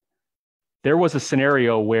 there was a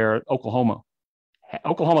scenario where Oklahoma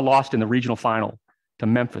lost in the regional final to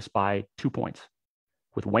Memphis by 2 points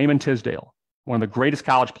with Wayman Tisdale, one of the greatest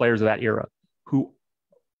college players of that era, who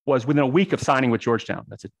was within a week of signing with Georgetown.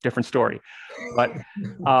 That's a different story. But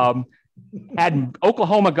had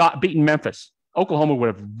Oklahoma beaten Memphis, Oklahoma would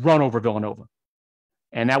have run over Villanova.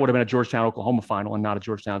 And that would have been a Georgetown-Oklahoma final and not a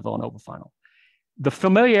Georgetown-Villanova final. The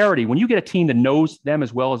familiarity, when you get a team that knows them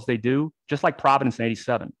as well as they do, just like Providence in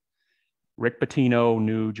 87, Rick Pitino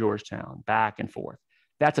knew Georgetown, back and forth.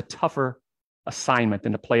 That's a tougher assignment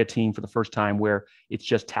than to play a team for the first time where it's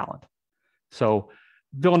just talent. So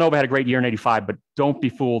Villanova had a great year in 85, but don't be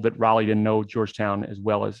fooled that Raleigh didn't know Georgetown as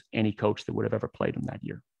well as any coach that would have ever played him that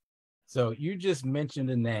year. So you just mentioned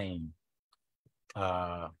a name,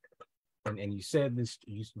 and you said this,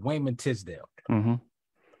 Wayman Tisdale.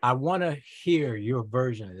 I want to hear your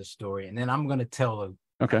version of this story, and then I'm going to tell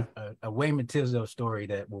a Wayman Tisdale story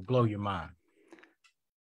that will blow your mind.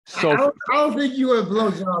 So I don't think you would blow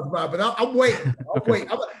John's mind, but I'm waiting. I'm going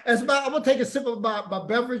to take a sip of my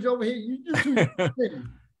beverage over here. You just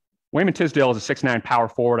Wayman Tisdale is a 6'9" power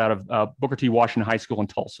forward out of Booker T. Washington High School in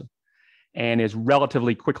Tulsa, and is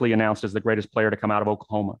relatively quickly announced as the greatest player to come out of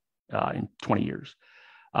Oklahoma in 20 years.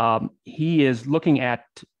 He is looking at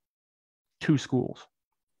 2 schools.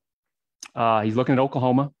 He's looking at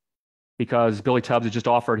Oklahoma because Billy Tubbs has just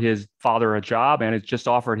offered his father a job and has just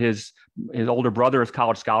offered his older brother a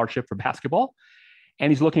college scholarship for basketball.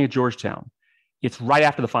 And he's looking at Georgetown. It's right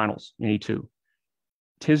after the finals in 82.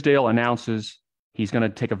 Tisdale announces he's going to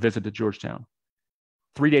take a visit to Georgetown.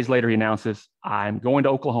 3 days later, he announces, I'm going to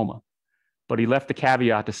Oklahoma. But he left the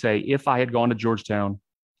caveat to say, if I had gone to Georgetown,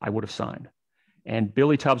 I would have signed. And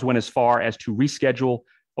Billy Tubbs went as far as to reschedule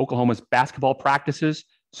Oklahoma's basketball practices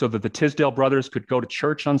so that the Tisdale brothers could go to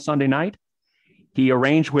church on Sunday night. He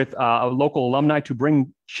arranged with a local alumni to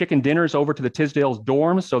bring chicken dinners over to the Tisdale's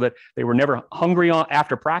dorms so that they were never hungry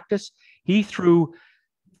after practice. He threw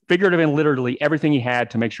figuratively and literally everything he had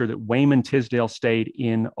to make sure that Wayman Tisdale stayed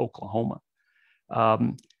in Oklahoma.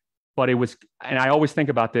 But it was, and I always think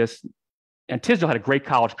about this, and Tisdale had a great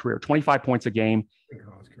college career, 25 points a game.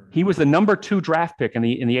 He was the number 2 draft pick in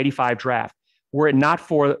the 85 draft. Were it not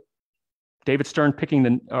for David Stern picking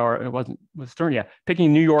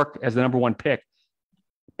picking New York as the number 1 pick,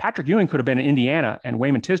 Patrick Ewing could have been in Indiana and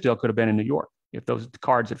Wayman Tisdale could have been in New York if those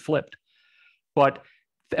cards had flipped. But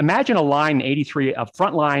imagine a line in 83, a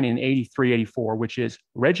front line in 83, 84, which is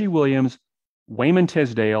Reggie Williams, Wayman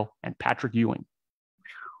Tisdale, and Patrick Ewing.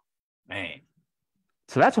 Man.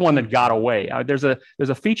 So that's one that got away. There's a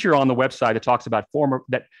feature on the website that talks about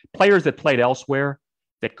players that played elsewhere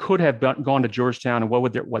that could have gone to Georgetown and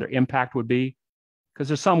what their impact would be. Because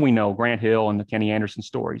there's some we know, Grant Hill and the Kenny Anderson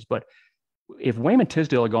stories. But if Wayman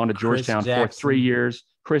Tisdale had gone to Georgetown for 3 years,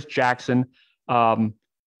 Chris Jackson,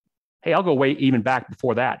 hey, I'll go way even back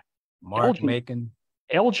before that. Mark Macon.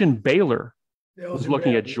 Elgin Baylor was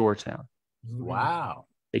looking at Georgetown. Wow.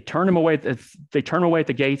 They turned him away. They turned him away at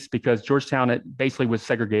the gates because Georgetown basically was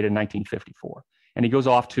segregated in 1954, and he goes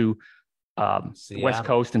off to the West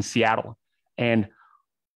Coast and Seattle, and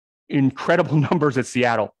incredible numbers at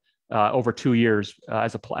Seattle over 2 years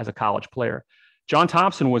as a college player. John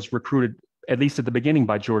Thompson was recruited at least at the beginning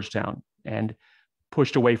by Georgetown and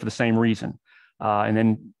pushed away for the same reason. And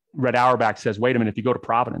then Red Auerbach says, "Wait a minute! If you go to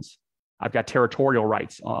Providence, I've got territorial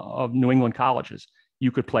rights of New England colleges.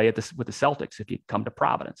 You could play with the Celtics if you come to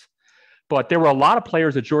Providence." But there were a lot of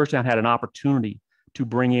players that Georgetown had an opportunity to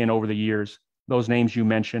bring in over the years. Those names you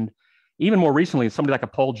mentioned. Even more recently, somebody like a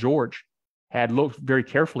Paul George had looked very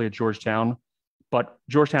carefully at Georgetown, but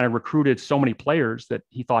Georgetown had recruited so many players that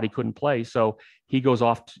he thought he couldn't play. So he goes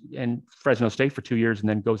off in Fresno State for 2 years and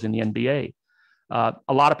then goes in the NBA.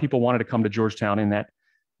 A lot of people wanted to come to Georgetown in that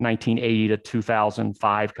 1980 to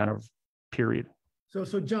 2005 kind of period.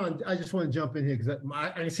 So John, I just want to jump in here because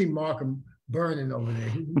I see Markham burning over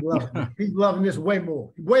there. He's loving this way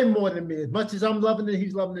more than me. As much as I'm loving it,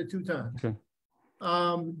 he's loving it 2 times. Okay.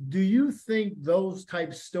 Do you think those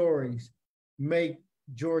type stories make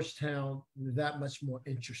Georgetown that much more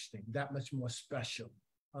interesting, that much more special?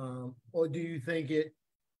 Or do you think it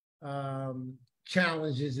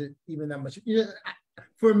challenges it even that much? You know,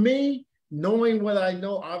 for me, knowing what I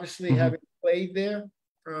know, obviously having played there,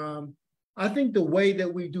 I think the way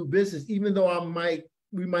that we do business, even though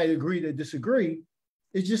we might agree to disagree,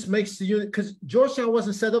 it just makes the unit, because Georgetown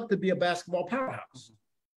wasn't set up to be a basketball powerhouse.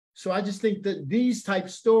 So I just think that these type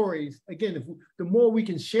stories, again, the more we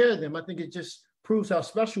can share them, I think it just proves how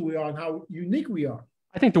special we are and how unique we are.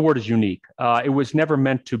 I think the word is unique. It was never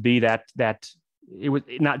meant to be that it was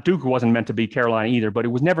not, Duke wasn't meant to be Carolina either, but it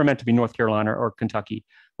was never meant to be North Carolina or Kentucky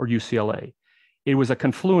or UCLA. It was a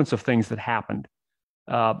confluence of things that happened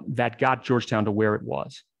that got Georgetown to where it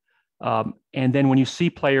was. And then when you see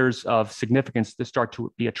players of significance that start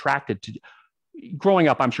to be attracted to, growing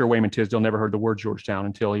up, I'm sure Wayman Tisdale never heard the word Georgetown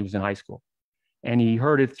until he was in high school. And he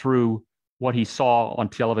heard it through what he saw on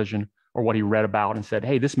television or what he read about and said,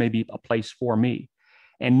 hey, this may be a place for me.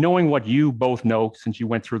 And knowing what you both know, since you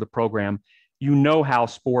went through the program, you know how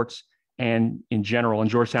sports and in general, and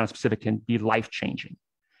Georgetown specific, can be life-changing.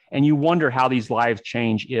 And you wonder how these lives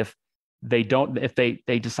change if they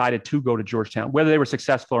decided to go to Georgetown, whether they were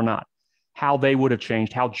successful or not, how they would have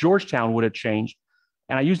changed, how Georgetown would have changed.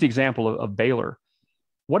 And I use the example of Baylor.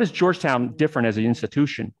 What is Georgetown different as an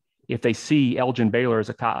institution if they see Elgin Baylor as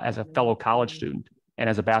a fellow college student and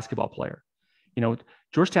as a basketball player? You know,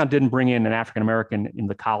 Georgetown didn't bring in an African-American in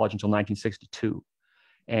the college until 1962.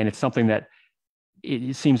 And it's something that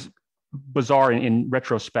it seems bizarre in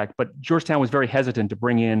retrospect, but Georgetown was very hesitant to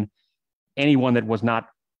bring in anyone that was not,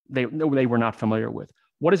 they were not familiar with.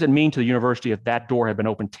 What does it mean to the university if that door had been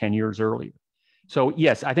opened 10 years earlier? So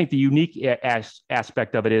yes, I think the unique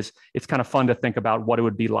aspect of it is it's kind of fun to think about what it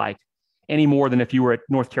would be like, any more than if you were at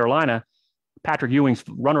North Carolina. Patrick Ewing's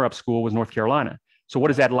runner-up school was North Carolina. So what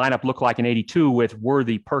does that lineup look like in 82 with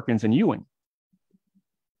Worthy, Perkins, and Ewing?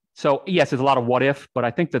 So yes, there's a lot of what if, but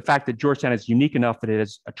I think the fact that Georgetown is unique enough that it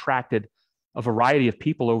has attracted a variety of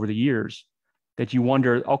people over the years that you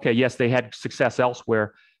wonder, okay, yes, they had success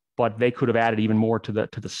elsewhere, but they could have added even more to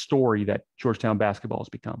the story that Georgetown basketball has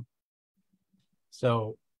become.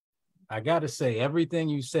 So I got to say, everything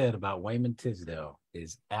you said about Wayman Tisdale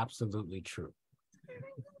is absolutely true.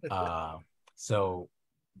 So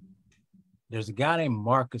there's a guy named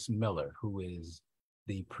Marcus Miller who is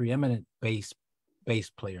the preeminent bass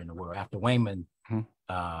player in the world. After Wayman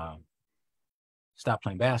stopped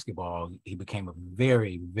playing basketball, he became a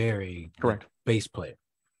very, very correct bass player.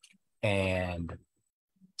 And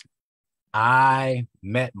I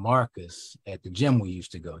met Marcus at the gym we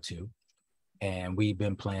used to go to, and we've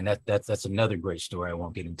been playing. That's another great story I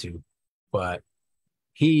won't get into, but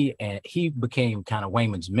he became kind of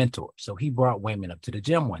Wayman's mentor. So he brought Wayman up to the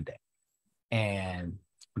gym one day, and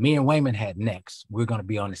me and Wayman had necks. We're going to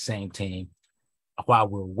be on the same team. While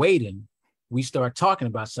we're waiting, we start talking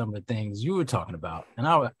about some of the things you were talking about, and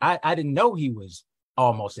I didn't know he was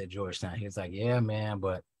almost at Georgetown. He was like, yeah, man,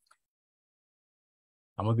 but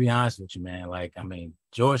I'm gonna be honest with you, man. Like, I mean,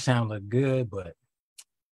 Georgetown looked good, but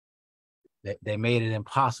they made it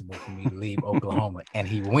impossible for me to leave Oklahoma. And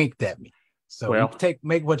he winked at me. So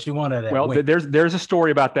make what you want of that. Well, wink. there's a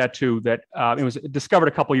story about that too, that it was discovered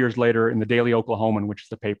a couple of years later in the Daily Oklahoman, which is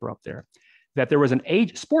the paper up there, that there was an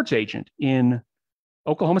sports agent in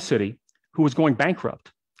Oklahoma City who was going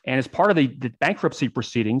bankrupt. And as part of the bankruptcy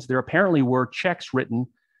proceedings, there apparently were checks written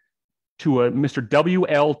to a Mr.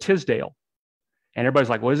 W.L. Tisdale. And everybody's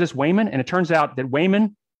like, well, is this Wayman? And it turns out that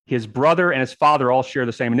Wayman, his brother, and his father all share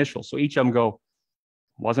the same initials. So each of them go,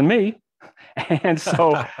 wasn't me. And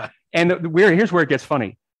so, here's where it gets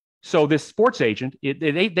funny. So this sports agent,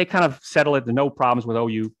 they kind of settle it, no problems with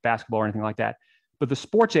OU basketball or anything like that. But the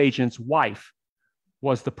sports agent's wife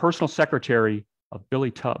was the personal secretary of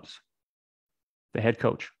Billy Tubbs, the head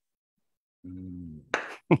coach.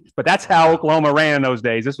 But that's how Oklahoma ran in those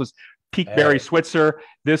days. This was peak Barry Switzer.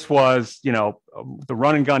 This was, the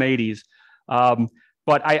run and gun 80s.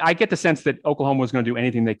 But I get the sense that Oklahoma was going to do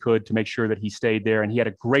anything they could to make sure that he stayed there. And he had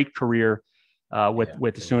a great career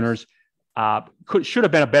with the Sooners. Should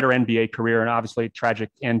have been a better NBA career, and obviously a tragic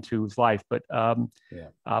end to his life. But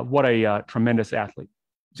what a tremendous athlete.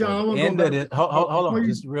 John, hold on,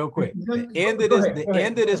 just real quick. The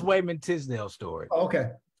end of this Wayman Tisdale story.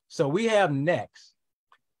 Okay. So we have next,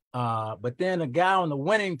 but then a guy on the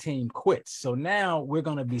winning team quits. So now we're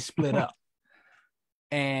going to be split up.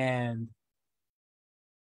 And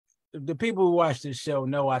the people who watch this show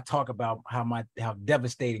know I talk about how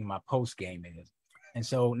devastating my post game is. And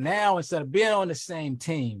so now, instead of being on the same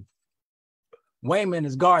team, Wayman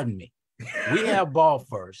is guarding me. We have ball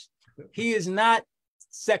first. He is not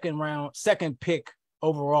second pick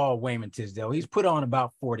overall, Wayman Tisdale. He's put on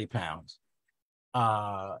about 40 pounds.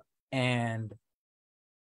 And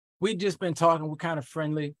we just been talking, we're kind of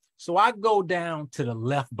friendly. So I go down to the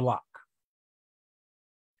left block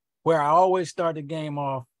where I always start the game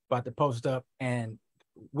off, about to post up, and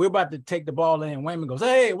we're about to take the ball in. Wayman goes,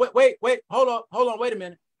 hey, wait, hold on, wait a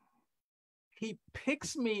minute. He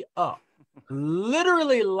picks me up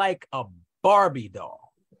literally like a Barbie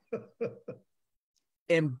doll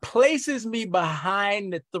and places me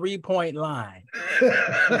behind the 3-point line.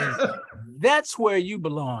 That's where you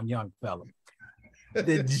belong, young fella.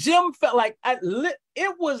 The gym felt like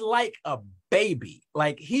it was like a baby.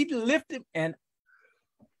 Like he lifted, and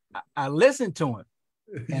I listened to him,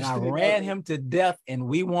 and I ran him to death, and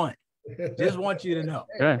we won. Just want you to know.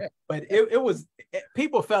 Yeah. But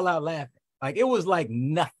people fell out laughing. Like it was like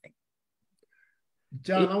nothing.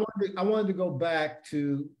 John, I wanted to go back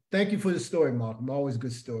to, thank you for the story, Malcolm. Always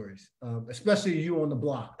good stories, especially you on the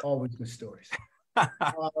block. Always good stories.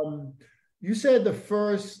 You said the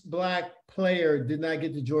first Black player did not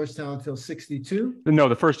get to Georgetown until 62? No,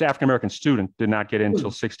 the first African-American student did not get in until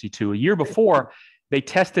 62. A year before, they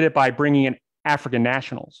tested it by bringing in African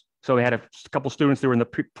nationals. So they had a couple students that were in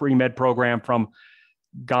the pre-med program from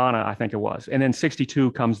Ghana, I think it was. And then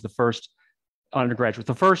 62 comes the first undergraduate.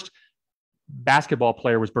 The first basketball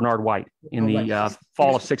player was Bernard White in the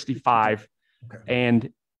fall of 65. Okay. And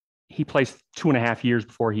he plays 2.5 years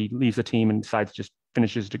before he leaves the team and decides to just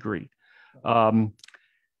finish his degree.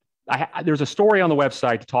 There's a story on the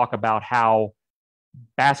website to talk about how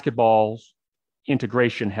basketball's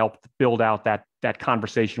integration helped build out that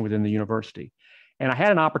conversation within the university. And I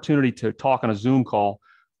had an opportunity to talk on a Zoom call.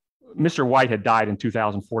 Mr. White had died in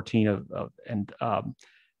 2014,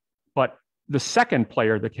 but the second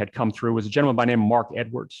player that had come through was a gentleman by the name of Mark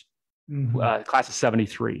Edwards, class of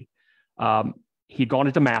 73. He'd gone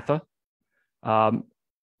into Matha.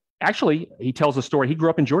 Actually, he tells the story. He grew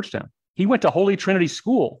up in Georgetown. He went to Holy Trinity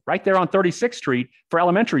School right there on 36th Street for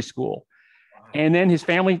elementary school. Wow. And then his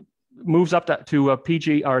family moves up to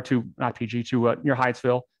PG, or to not PG, to near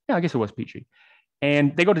Hyattsville. Yeah, I guess it was PG.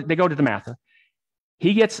 And they go to DeMatha.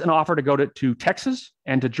 He gets an offer to go to Texas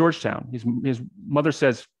and to Georgetown. His mother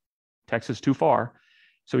says, Texas too far.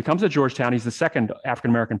 So he comes to Georgetown. He's the second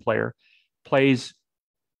African-American player, plays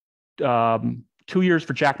 2 years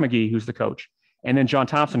for Jack McGee, who's the coach. And then John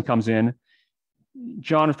Thompson comes in.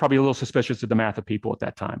 John was probably a little suspicious of the Matha people at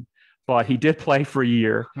that time, but he did play for a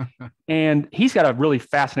year. And he's got a really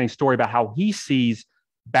fascinating story about how he sees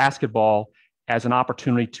basketball as an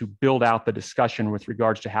opportunity to build out the discussion with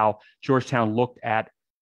regards to how Georgetown looked at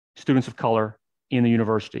students of color in the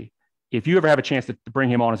university. If you ever have a chance to bring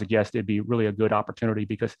him on as a guest, it'd be really a good opportunity,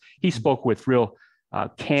 because he spoke with real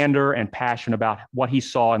candor and passion about what he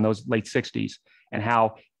saw in those late 60s and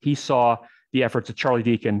how he saw the efforts of Charlie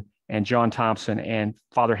Deacon and John Thompson and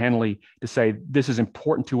Father Henley to say, this is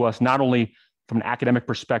important to us, not only from an academic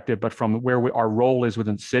perspective, but from where our role is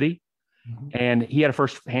within the city. Mm-hmm. And he had a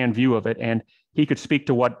firsthand view of it. And he could speak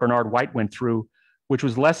to what Bernard White went through, which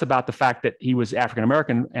was less about the fact that he was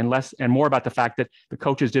African-American and more about the fact that the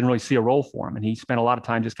coaches didn't really see a role for him. And he spent a lot of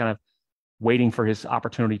time just kind of waiting for his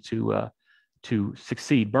opportunity to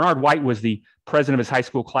succeed. Bernard White was the president of his high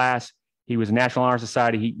school class. He was a National Honor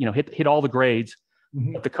Society. He, hit all the grades,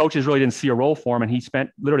 mm-hmm. but the coaches really didn't see a role for him. And he spent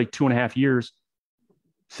literally 2.5 years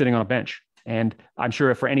sitting on a bench. And I'm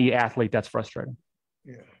sure for any athlete, that's frustrating.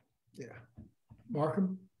 Yeah. Yeah.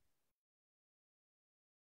 Markham?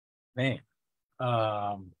 Man,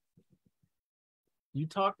 you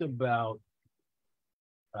talked about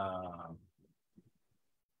the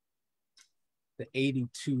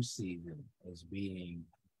 82 season as being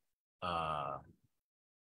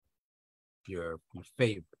your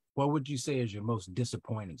favorite. What would you say is your most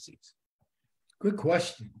disappointing season? Good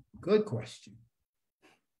question. Good question.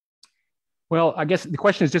 Well, I guess the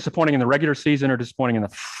question is disappointing in the regular season or disappointing in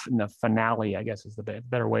the finale, I guess is the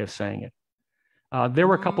better way of saying it. There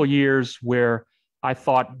were a couple of years where I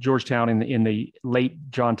thought Georgetown in the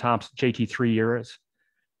late John Thompson, JT3 eras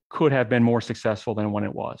could have been more successful than when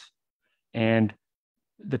it was. And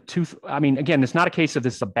again, it's not a case of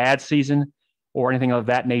this is a bad season or anything of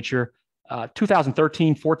that nature.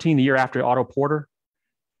 2013-14, the year after Otto Porter,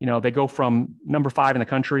 they go from number 5 in the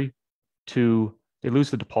country to they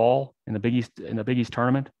lose to DePaul in the Big East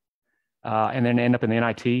tournament, and then end up in the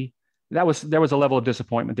NIT. There was a level of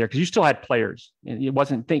disappointment there because you still had players. It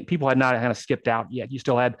wasn't people had not kind of skipped out yet. You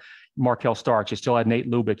still had Markel Starks, you still had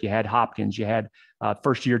Nate Lubick, you had Hopkins, you had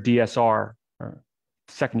first year DSR or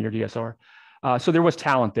second year DSR. So there was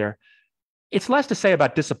talent there. It's less to say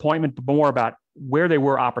about disappointment, but more about where they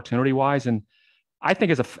were opportunity wise. And I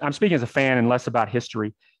think I'm speaking as a fan and less about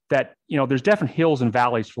history, that, there's different hills and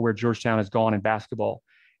valleys for where Georgetown has gone in basketball.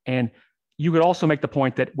 And you could also make the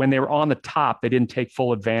point that when they were on the top, they didn't take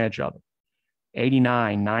full advantage of it.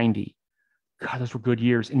 89, 90. God, those were good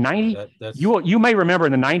years. In 90, you may remember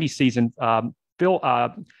in the 90 season, Phil,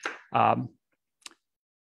 I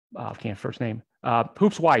can't first name,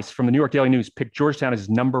 Hoops Weiss from the New York Daily News picked Georgetown as his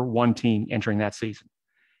number 1 team entering that season.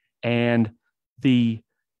 And they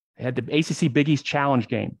had the ACC Big East Challenge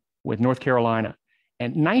game with North Carolina.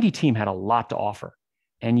 And 90 team had a lot to offer.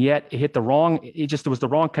 And yet there was the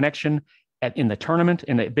wrong connection in the tournament.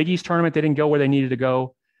 In the Big East tournament, they didn't go where they needed to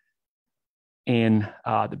go. In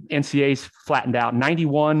the NCAAs flattened out.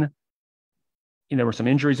 91, there were some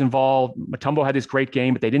injuries involved. Mutombo had this great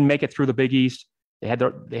game, but they didn't make it through the Big East. They had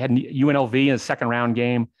UNLV in the second round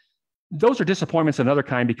game. Those are disappointments of another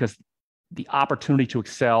kind because the opportunity to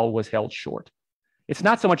excel was held short. It's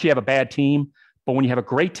not so much you have a bad team, but when you have a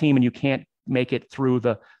great team and you can't make it through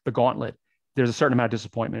the gauntlet, there's a certain amount of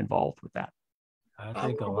disappointment involved with that. I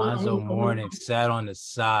think Alonzo Mourning sat on the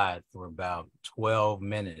side for about 12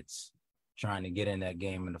 minutes trying to get in that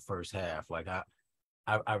game in the first half. Like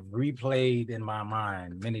I've replayed in my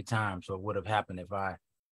mind many times what would have happened if I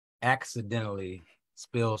accidentally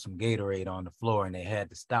spilled some Gatorade on the floor and they had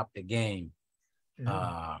to stop the game.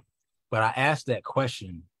 Yeah. But I asked that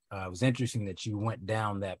question. It was interesting that you went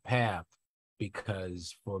down that path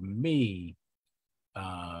because for me,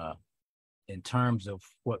 in terms of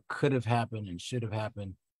what could have happened and should have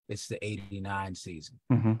happened, it's the 89 season.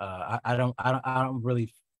 Mm-hmm.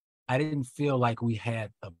 I didn't feel like we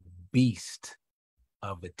had a beast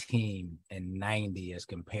of a team in 90 as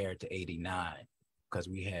compared to 89 because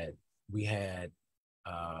we had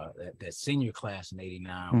that senior class in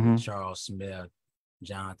 89 mm-hmm. with Charles Smith,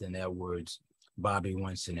 Jonathan Edwards, Bobby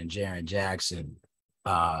Winston, and Jaren Jackson.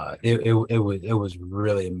 It was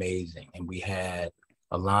really amazing. And we had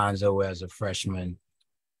Alonzo as a freshman,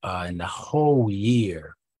 and the whole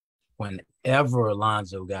year, whenever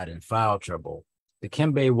Alonzo got in foul trouble,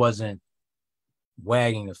 Dikembe wasn't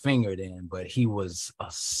wagging a finger then, but he was a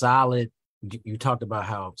solid. You talked about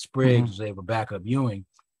how Spriggs mm-hmm. was able to back up Ewing.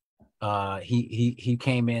 He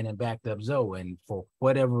came in and backed up Zoe, and for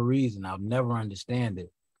whatever reason, I'll never understand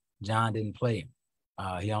it, John didn't play him.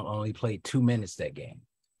 He only played 2 minutes that game.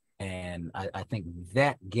 And I think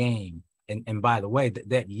that game, and by the way,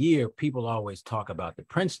 that year, people always talk about the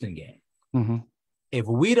Princeton game. Mm-hmm. If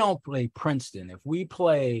we don't play Princeton, if we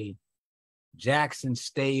play Jackson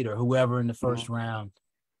State or whoever in the first mm-hmm. round,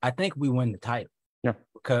 I think we win the title. Yeah.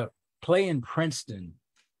 Because playing Princeton,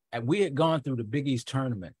 we had gone through the Big East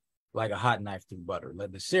tournament like a hot knife through butter.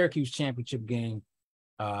 Like the Syracuse championship game,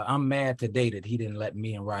 I'm mad today that he didn't let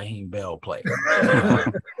me and Raheem Bell play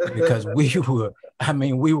because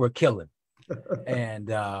we were killing. And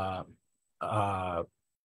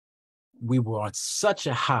we were on such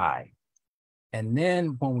a high And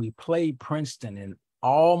then when we played Princeton and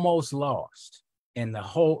almost lost, and the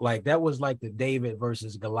whole, like, that was like the David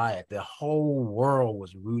versus Goliath. The whole world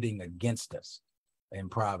was rooting against us in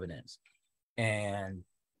Providence. And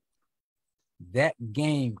that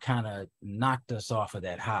game kind of knocked us off of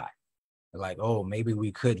that high. Like, oh, maybe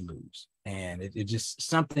we could lose. And it just,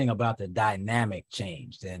 something about the dynamic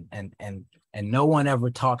changed. And no one ever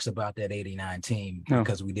talks about that 89 team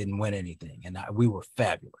because we didn't win anything. And we were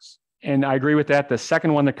fabulous. And I agree with that. The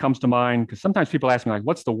second one that comes to mind, because sometimes people ask me, like,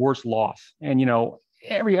 what's the worst loss? And, you know,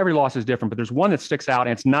 every loss is different, but there's one that sticks out,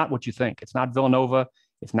 and it's not what you think. It's not Villanova.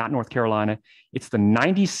 It's not North Carolina. It's the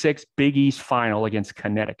 96 Big East final against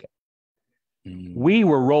Connecticut. We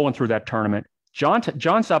were rolling through that tournament.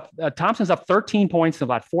 Thompson's up 13 points in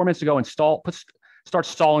about 4 minutes to go and starts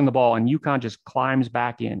stalling the ball, and UConn just climbs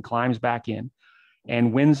back in,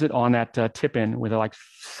 and wins it on that tip in with like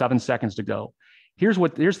 7 seconds to go. Here's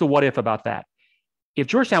the what if about that. If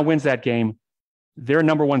Georgetown wins that game, they're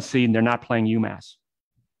number 1 seed and they're not playing UMass.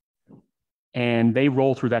 And they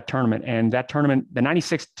roll through that tournament. And that tournament, the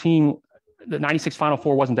 96 Final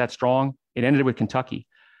Four wasn't that strong. It ended with Kentucky.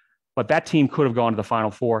 But that team could have gone to the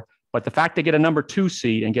Final Four. But the fact they get a number 2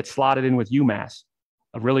 seed and get slotted in with UMass,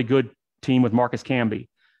 a really good team with Marcus Camby,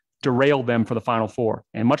 derailed them for the Final Four.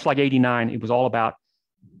 And much like 89, it was all about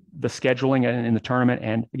the scheduling in the tournament.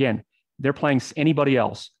 And again, they're playing anybody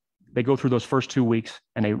else. They go through those first 2 weeks,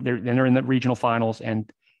 and they're in the regional finals, and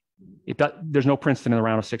there's no Princeton in the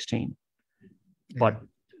round of 16. But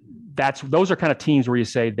those are kind of teams where you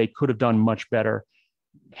say they could have done much better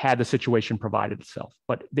had the situation provided itself.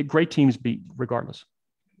 But the great teams beat regardless.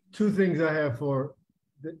 2 things I have for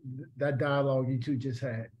that dialogue you two just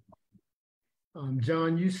had.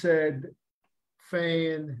 John, you said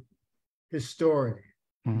fan, historian.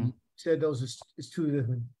 Mm-hmm. You said those is two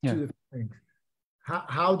different things.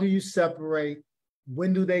 How do you separate?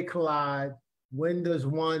 When do they collide? When does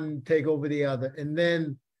one take over the other? And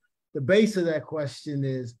then the base of that question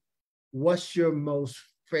is, what's your most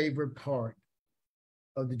favorite part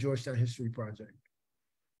of the Georgetown History Project?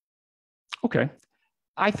 Okay.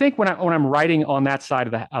 I think when I'm writing on that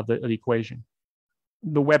side of the equation,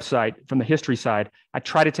 the website, from the history side, I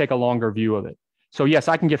try to take a longer view of it. So yes,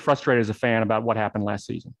 I can get frustrated as a fan about what happened last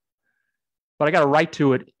season, but I got to write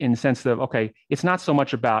to it in the sense of, okay, it's not so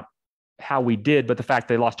much about how we did, but the fact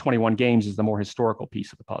they lost 21 games is the more historical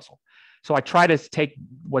piece of the puzzle. So I try to take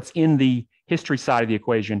what's in the history side of the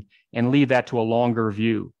equation and leave that to a longer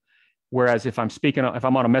view. Whereas if I'm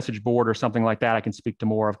on a message board or something like that, I can speak to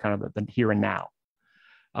more of kind of the here and now.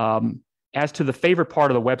 As to the favorite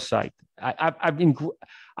part of the website,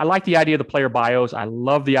 I like the idea of the player bios. I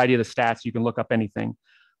love the idea of the stats. You can look up anything.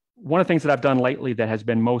 One of the things that I've done lately that has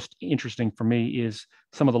been most interesting for me is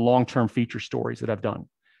some of the long-term feature stories that I've done.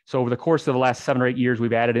 So over the course of the last 7 or 8 years,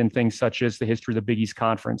 we've added in things such as the history of the Big East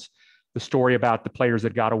Conference, the story about the players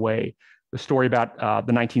that got away, the story about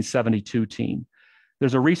the 1972 team.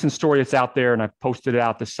 There's a recent story that's out there, and I posted it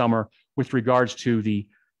out this summer with regards to the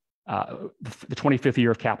 25th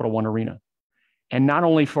year of Capital One Arena. And not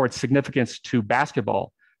only for its significance to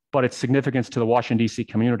basketball, but its significance to the Washington, D.C.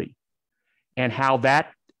 community, and how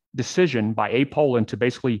that decision by Abe Poland to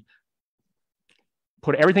basically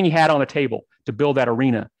put everything he had on the table to build that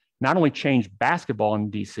arena not only changed basketball in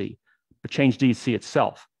D.C., but changed D.C.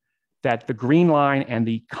 itself. That the Green Line and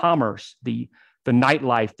the commerce, the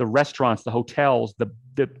nightlife, the restaurants, the hotels,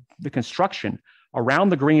 the construction around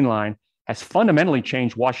the Green Line has fundamentally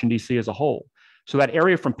changed Washington, D.C. as a whole. So that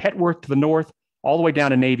area from Petworth to the north, all the way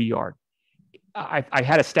down to Navy Yard. I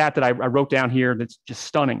had a stat that I wrote down here that's just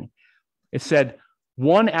stunning. It said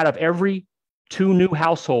 1 out of every 2 new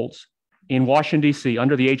households in Washington, D.C.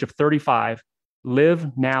 under the age of 35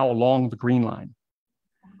 live now along the Green Line.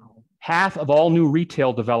 Half of all new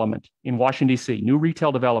retail development in Washington, D.C., new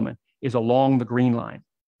retail development, is along the Green Line.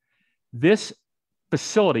 This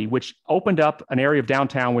facility, which opened up an area of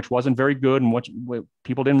downtown which wasn't very good and which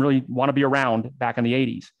people didn't really want to be around back in the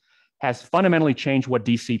 80s, has fundamentally changed what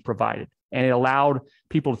D.C. provided. And it allowed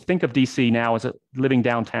people to think of D.C. now as a living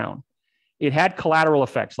downtown. It had collateral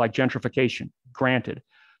effects like gentrification, granted,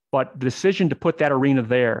 but the decision to put that arena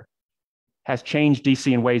there has changed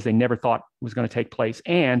D.C. in ways they never thought was going to take place.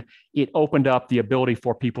 And it opened up the ability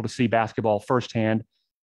for people to see basketball firsthand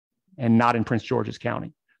and not in Prince George's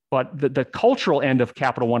County. But the cultural end of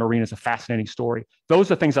Capital One Arena is a fascinating story. Those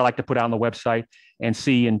are things I like to put out on the website and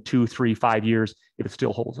see in 2, 3, 5 years if it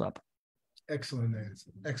still holds up. Excellent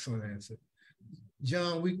answer. Excellent answer.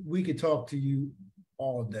 John, we could talk to you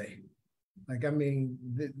all day. Like, I mean,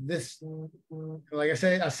 this, like I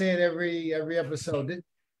say it every episode.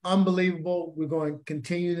 unbelievable. We're going to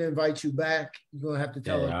continue to invite you back. You're going to have to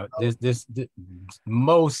tell us. This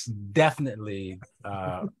most definitely.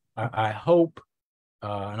 I hope,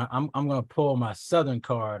 and I'm going to pull my Southern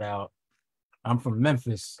card out. I'm from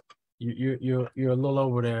Memphis. You're a little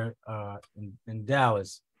over there in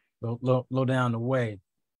Dallas, low down the way.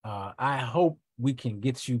 I hope we can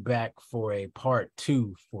get you back for a part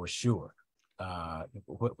 2 for sure.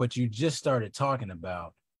 What you just started talking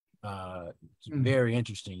about, very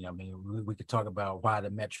interesting. I mean, we could talk about why the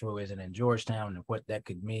Metro isn't in Georgetown and what that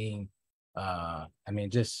could mean. I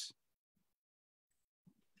mean, just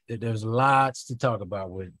there's lots to talk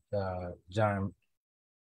about with John,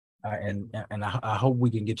 and I hope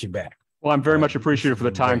we can get you back. Well, I'm very much appreciative for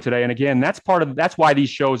the time today. And again, that's why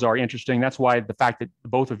these shows are interesting. That's why the fact that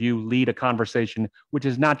both of you lead a conversation, which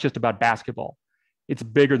is not just about basketball. It's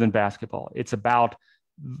bigger than basketball. It's about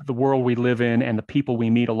the world we live in and the people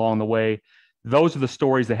we meet along the way. Those are the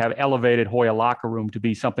stories that have elevated Hoya Locker Room to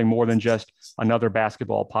be something more than just another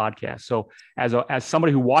basketball podcast. So as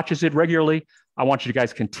somebody who watches it regularly, I want you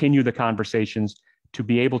guys to continue the conversations, to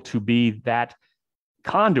be able to be that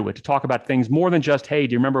conduit to talk about things more than just, hey,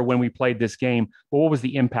 do you remember when we played this game? Well, what was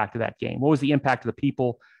the impact of that game? What was the impact of the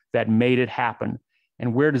people that made it happen?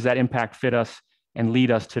 And where does that impact fit us and lead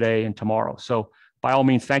us today and tomorrow? So by all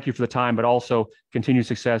means, thank you for the time, but also continued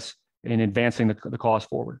success in advancing the cause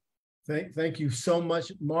forward. Thank you so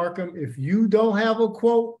much, Markham. If you don't have a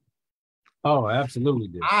quote, oh, absolutely,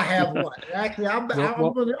 dude. I have one. Actually, I'm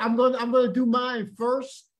gonna do mine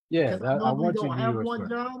first. Yeah, I want you to have one,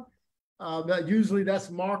 John. Usually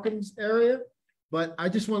that's Markham's area, but I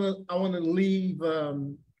want to leave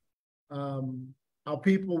our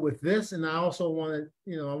people with this, and I also want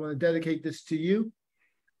to dedicate this to you.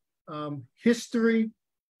 History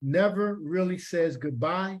never really says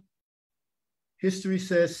goodbye. History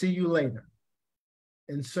says see you later.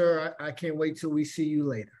 And sir, I can't wait till we see you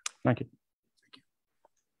later. Thank you.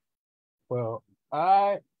 Well,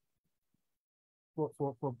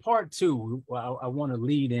 for part 2, I want to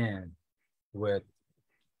lead in with,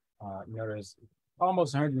 there's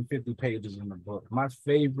almost 150 pages in the book. My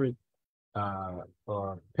favorite are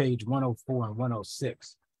page 104 and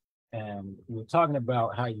 106. And we're talking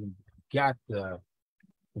about how you got the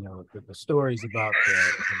stories about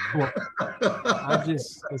the book.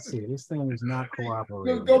 Let's see, this thing is not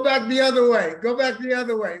cooperating. Go back the other way. Go back the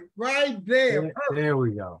other way. Right there. There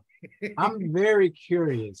we go. I'm very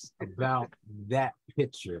curious about that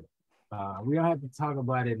picture. We don't have to talk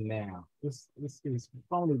about it now. This is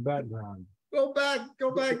phony background. Go back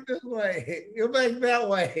this way. Go back that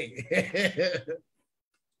way.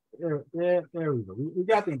 There we go. We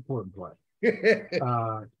got the important part.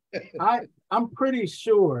 I'm pretty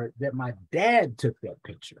sure that my dad took that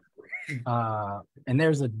picture. And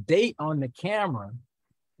there's a date on the camera,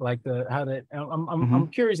 like I'm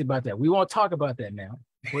curious about that. We won't talk about that now.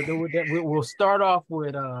 We'll start off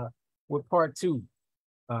with part 2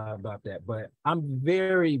 about that. But I'm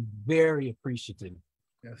very, very appreciative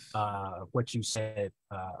of what you said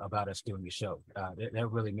about us doing the show.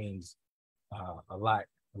 That really means a lot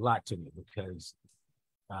to me, because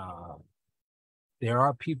there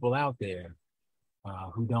are people out there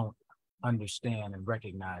who don't understand and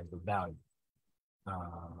recognize the value.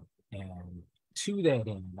 And to that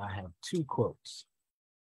end, I have 2 quotes.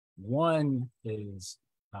 One is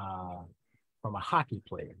from a hockey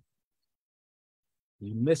player.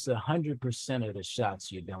 You miss 100% of the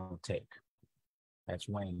shots you don't take. That's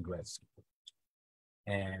Wayne Gretzky.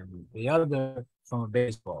 And the other from a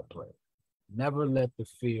baseball player. Never let the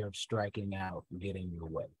fear of striking out get in your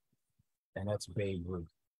way. And that's Babe Ruth.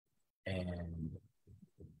 And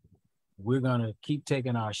we're going to keep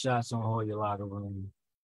taking our shots on Hoya Locker Room.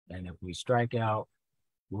 And if we strike out,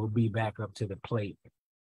 we'll be back up to the plate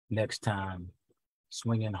next time,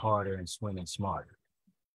 swinging harder and swinging smarter.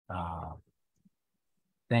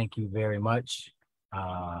 Thank you very much.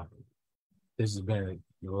 This has been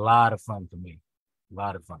a lot of fun for me. A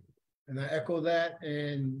lot of fun. And I echo that.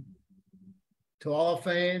 And to all our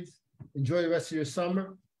fans, enjoy the rest of your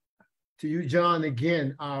summer. To you, John,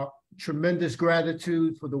 again, our tremendous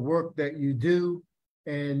gratitude for the work that you do.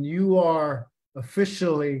 And you are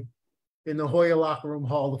officially in the Hoya Locker Room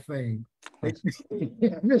Hall of Fame.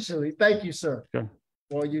 Officially. Thank you, sir, for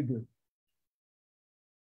all you do.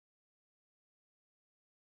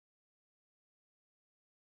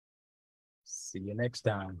 See you next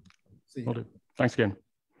time. See you. Thanks again.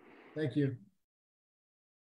 Thank you.